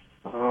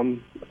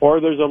 Or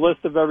there's a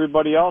list of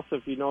everybody else.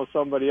 If you know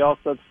somebody else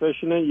that's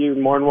fishing it, you're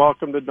more than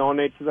welcome to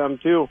donate to them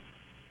too.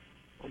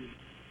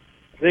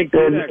 And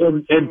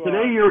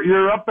today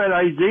you're up at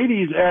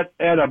Izades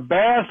at a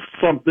bass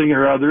something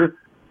or other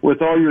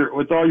with all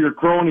your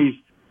cronies.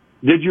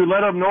 Did you let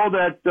them know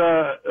that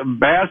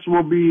bass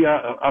will be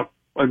a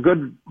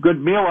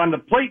good meal on the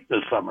plate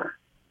this summer?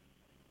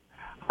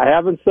 I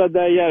haven't said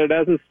that yet. It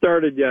hasn't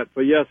started yet.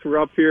 But yes,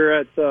 we're up here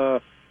at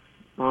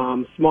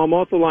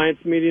Smallmouth Alliance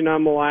meeting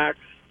on Mille Lacs,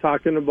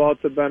 talking about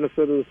the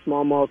benefit of the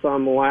smallmouth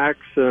on Mille Lacs,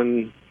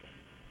 and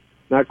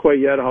not quite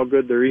yet how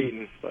good they're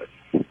eating. But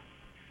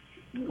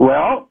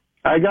well,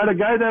 I got a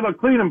guy that'll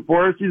clean them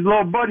for us. He's a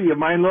little buddy of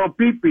mine, little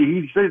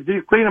Peepee. He says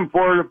he'll clean them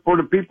for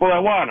the people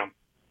that want them.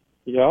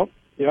 Yep.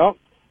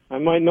 I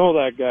might know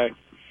that guy.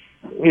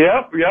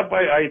 Yep.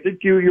 I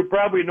think you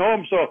probably know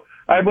him. So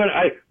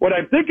what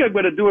I think I'm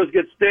going to do is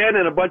get Stan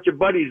and a bunch of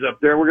buddies up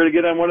there. We're going to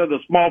get on one of the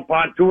small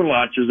pontoon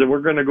launches, and we're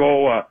going to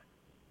go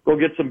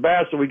get some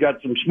bass. So we got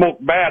some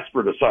smoked bass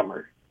for the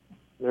summer.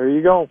 There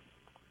you go.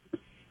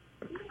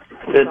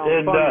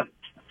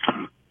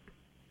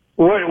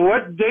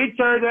 What dates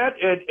are that?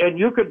 And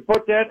you can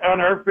put that on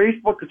our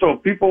Facebook, so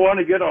if people want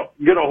to get a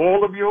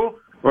hold of you,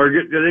 or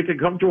they can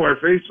come to our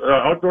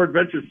Outdoor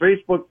Adventures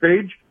Facebook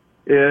page,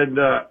 and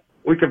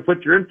we can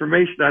put your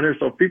information on there.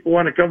 So if people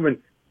want to come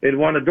and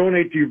want to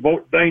donate to your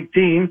Boat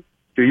 19,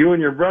 to you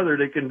and your brother,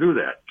 they can do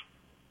that.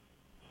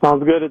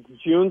 Sounds good. It's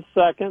June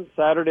 2nd,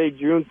 Saturday,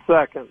 June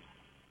 2nd,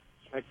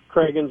 at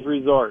Craigens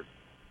Resort.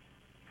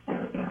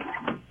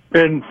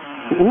 And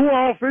who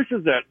all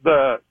fishes that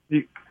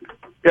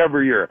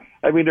every year?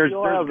 I mean, there's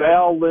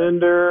Al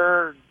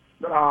Linder,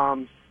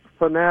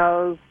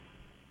 Panez,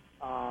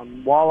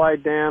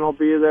 Walleye Dan will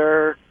be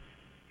there,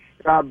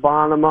 Scott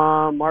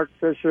Bonema, Mark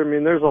Fisher. I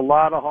mean, there's a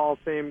lot of Hall of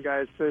Fame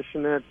guys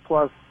fishing it,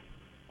 plus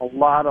a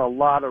lot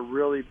of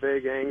really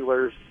big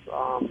anglers,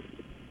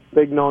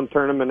 big known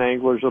tournament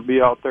anglers will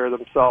be out there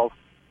themselves.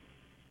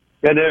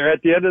 And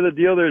at the end of the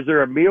deal, is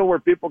there a meal where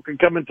people can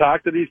come and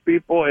talk to these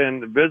people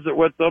and visit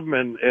with them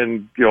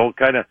and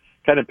kind of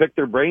pick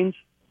their brains?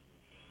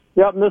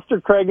 Yep, Mr.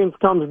 Craigens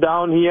comes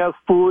down. He has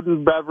food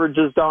and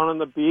beverages down on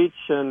the beach,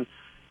 and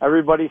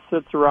everybody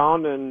sits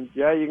around, and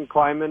you can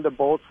climb into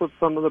boats with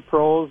some of the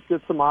pros,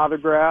 get some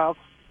autographs,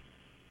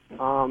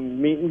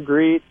 meet and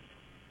greet.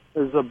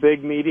 There's a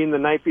big meeting the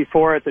night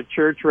before at the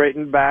church right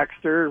in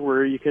Baxter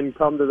where you can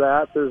come to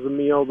that. There's a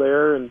meal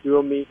there and do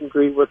a meet and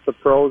greet with the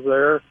pros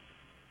there.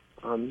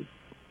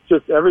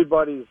 Just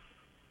everybody's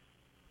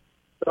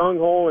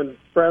gung-ho and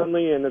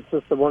friendly, and it's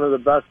just one of the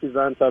best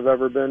events I've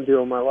ever been to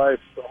in my life.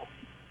 So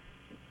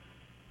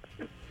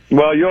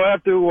Well, you'll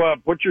have to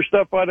put your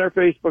stuff on our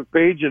Facebook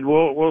page, and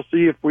we'll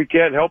see if we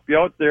can't help you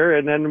out there.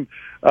 And then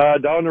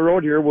down the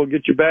road here, we'll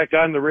get you back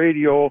on the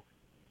radio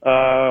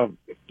a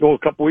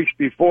couple weeks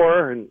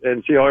before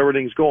and see how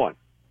everything's going.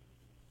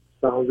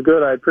 Sounds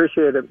good. I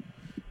appreciate it.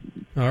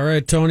 All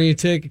right, Tony,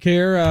 take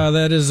care.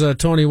 That is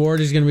Tony Ward.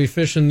 He's going to be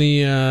fishing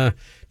the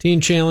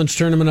Teen Challenge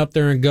tournament up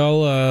there in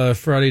Gull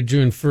Friday,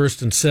 June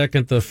 1st and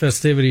 2nd. The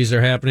festivities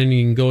are happening.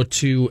 You can go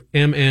to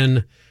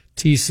mntc.org.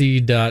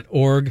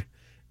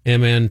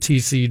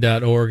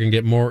 mntc.org and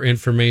get more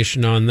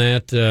information on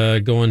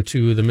that. Going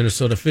to the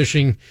Minnesota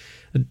Fishing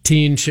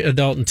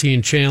Adult and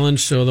Teen Challenge.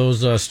 So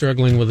those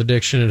struggling with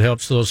addiction, it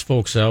helps those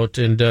folks out.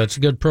 And it's a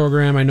good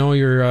program. I know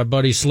your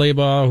buddy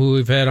Slaybaugh, who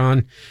we've had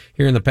on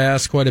here in the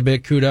past quite a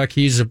bit, Kudak,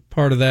 he's a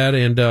part of that.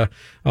 And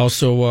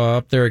also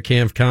up there at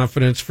Camp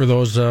Confidence for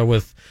those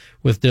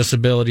with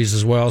disabilities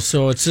as well.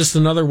 So it's just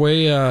another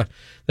way that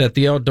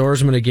the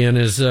outdoorsman, again,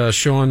 is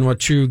showing what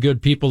true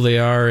good people they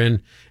are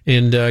and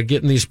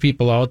getting these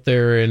people out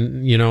there.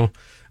 And, you know,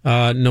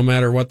 no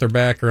matter what their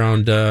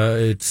background,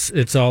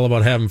 it's all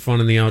about having fun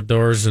in the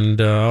outdoors and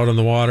out on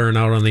the water and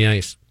out on the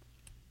ice.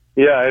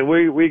 Yeah, and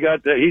we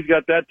got that. He's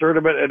got that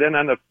tournament, and then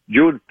on the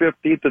June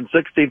 15th and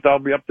 16th, I'll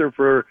be up there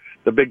for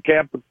the big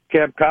Camp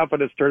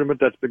Confidence tournament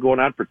that's been going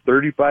on for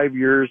 35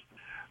 years.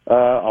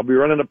 I'll be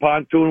running a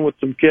pontoon with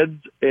some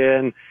kids,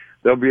 and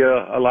there'll be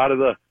a lot of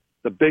the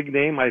big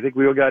name. I think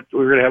we're going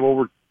to have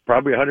over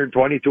probably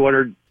 120,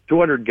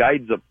 200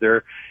 guides up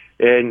there,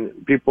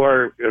 and people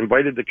are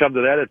invited to come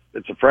to that.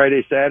 It's a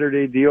Friday,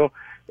 Saturday deal,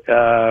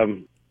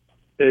 and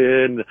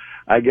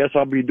I guess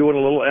I'll be doing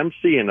a little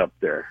emceeing up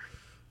there.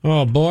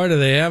 Oh boy, do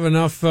they have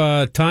enough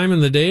time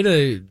in the day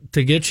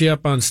to get you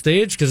up on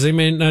stage? Because they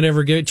may not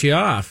ever get you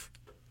off.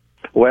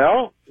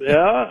 Well, yeah,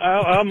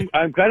 I'm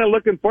kind of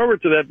looking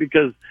forward to that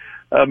because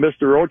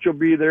Mr. Roach will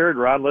be there and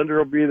Ron Linder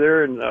will be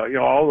there, and you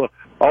know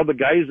all the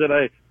guys that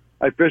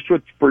I fished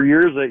with for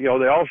years. That, you know,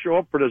 they all show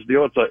up for this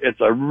deal.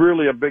 It's a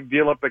really a big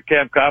deal up at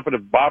Camp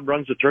Confidence. Bob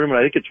runs the tournament.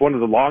 I think it's one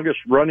of the longest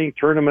running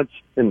tournaments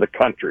in the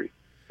country,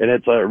 and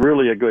it's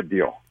really a good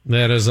deal.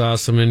 That is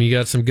awesome, and you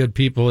got some good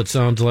people. It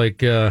sounds like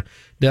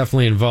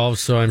definitely involved,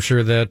 so I'm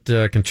sure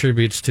that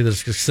contributes to the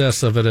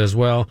success of it as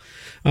well.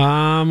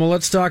 Well,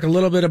 let's talk a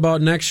little bit about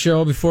next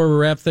show before we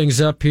wrap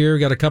things up here. We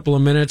got a couple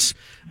of minutes.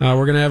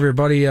 We're going to have your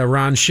buddy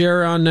Ron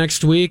Scher on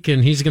next week,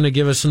 and he's going to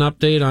give us an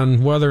update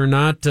on whether or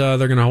not they're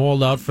going to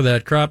hold out for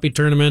that crappie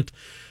tournament.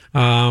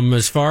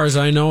 As far as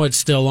I know, it's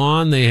still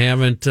on. They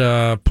haven't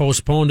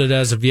postponed it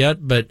as of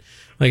yet, but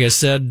like I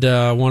said,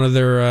 one of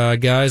their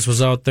guys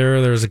was out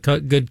there. There's a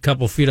good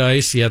couple feet of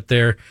ice yet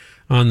there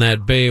on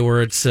that bay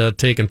where it's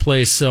taking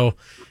place. So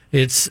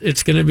it's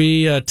going to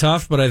be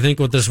tough, but I think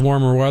with this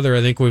warmer weather,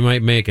 I think we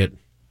might make it.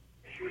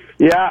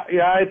 Yeah,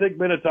 I think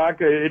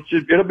Minnetonka,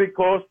 it'll be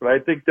close, but I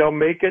think they'll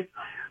make it.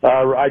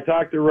 I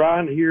talked to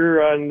Ron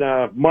here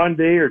on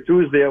Monday or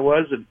Tuesday it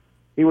was, and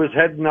he was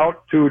heading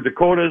out to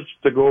Dakotas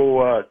to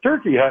go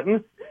turkey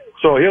hunting.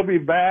 So he'll be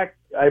back,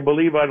 I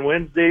believe, on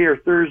Wednesday or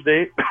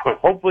Thursday.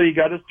 Hopefully he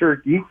got his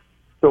turkey.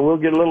 So we'll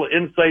get a little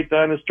insight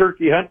on his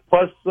turkey hunt.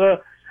 Plus,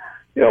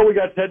 you know, we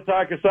got Ted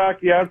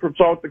Takasaki on from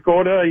South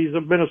Dakota. He's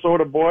a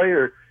Minnesota boy,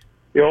 or,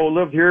 you know,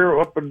 lived here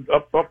up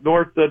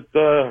north at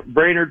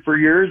Brainerd for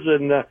years.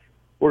 And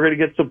we're going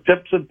to get some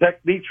tips and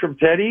techniques from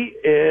Teddy.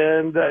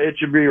 And it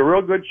should be a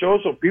real good show.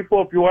 So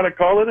people, if you want to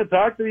call in and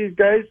talk to these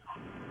guys,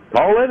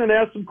 call in and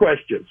ask some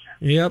questions.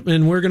 Yep,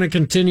 and we're going to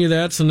continue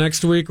that. So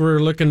next week we're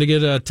looking to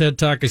get Ted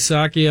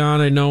Takasaki on.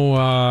 I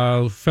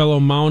know fellow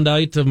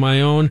Moundite of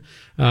my own,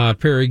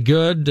 Perry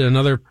Good,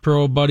 another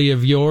pro buddy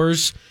of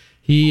yours.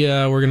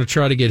 We're going to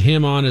try to get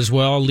him on as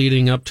well,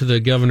 leading up to the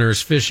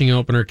Governor's Fishing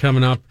Opener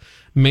coming up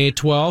May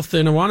 12th.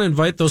 And I want to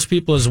invite those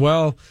people as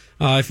well.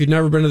 If you've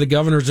never been to the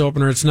Governor's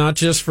Opener, it's not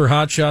just for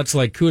hotshots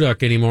like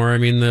Kudak anymore. I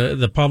mean,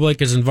 the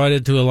public is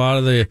invited to a lot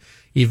of the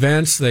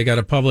events. They got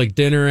a public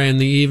dinner in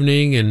the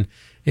evening, and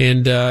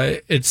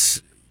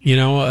it's, you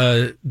know,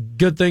 a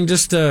good thing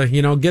just to,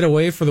 you know, get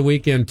away for the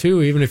weekend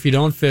too. Even if you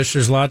don't fish,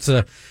 there's lots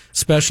of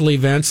special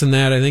events in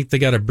that. I think they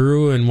got a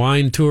brew and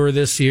wine tour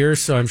this year,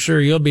 so I'm sure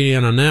you'll be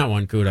in on that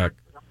one, Kudak.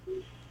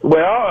 Well,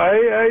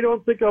 I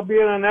don't think I'll be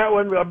in on that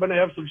one, but I'm going to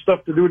have some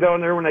stuff to do down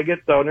there when I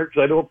get down there,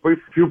 because I know a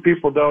few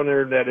people down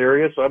there in that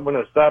area, so I'm going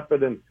to stop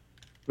in and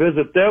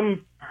visit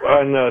them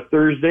on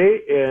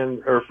Thursday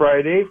or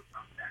Friday,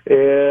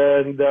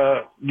 and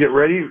get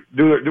ready,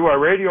 do our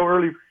radio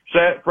early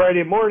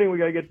Friday morning. We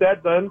got to get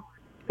that done,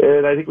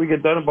 and I think we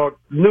get done about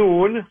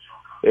noon,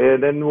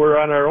 and then we're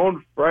on our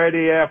own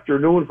Friday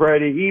afternoon,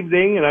 Friday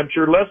evening, and I'm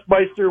sure Les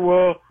Meister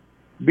will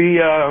be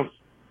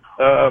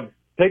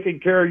taking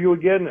care of you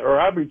again, or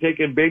I'll be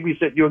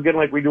babysitting you again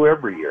like we do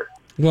every year.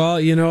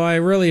 Well, you know, I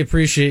really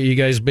appreciate you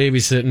guys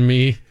babysitting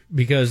me,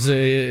 because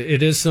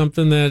it is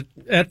something that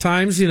at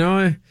times, you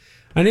know,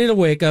 I need a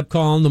wake up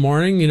call in the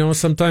morning. You know,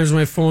 sometimes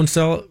my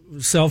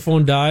cell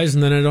phone dies,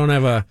 and then I don't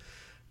have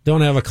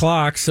a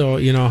clock. So,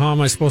 you know, how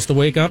am I supposed to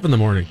wake up in the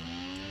morning?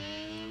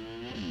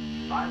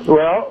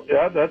 Well,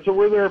 yeah, that's what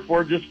we're there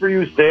for, just for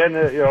you, Stan.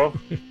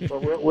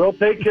 But we'll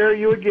take care of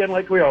you again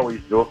like we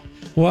always do.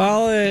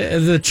 Well,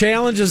 the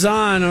challenge is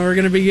on. We're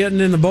going to be getting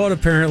in the boat,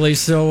 apparently.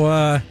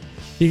 So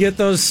you get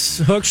those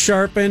hooks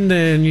sharpened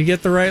and you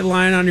get the right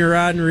line on your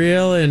rod and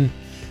reel, and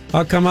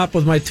I'll come up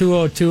with my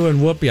 202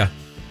 and whoop you.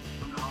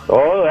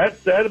 Oh,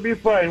 that'll be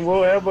fine.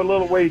 We'll have a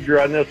little wager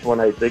on this one,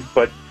 I think.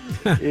 But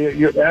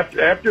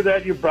after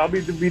that, you'll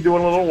probably be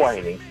doing a little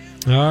whining.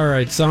 All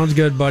right. Sounds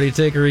good, buddy.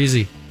 Take her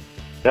easy.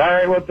 All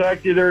right. We'll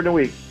talk to you during the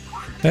week.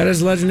 That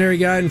is legendary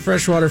guide and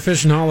freshwater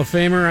fishing Hall of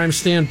Famer. I'm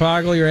Stan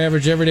Poggle, your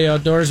average everyday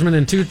outdoorsman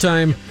and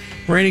two-time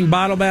reigning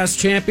bottle bass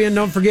champion.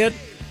 Don't forget,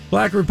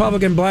 Black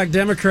Republican, Black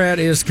Democrat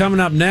is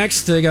coming up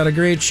next. They got a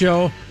great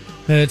show.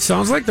 It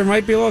sounds like there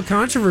might be a little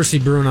controversy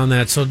brewing on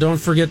that, so don't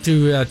forget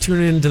to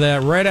tune into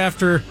that right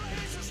after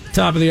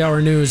top of the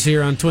hour news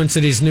here on Twin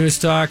Cities News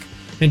Talk.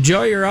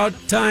 Enjoy your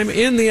time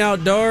in the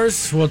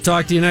outdoors. We'll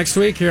talk to you next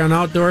week here on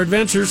Outdoor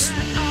Adventures.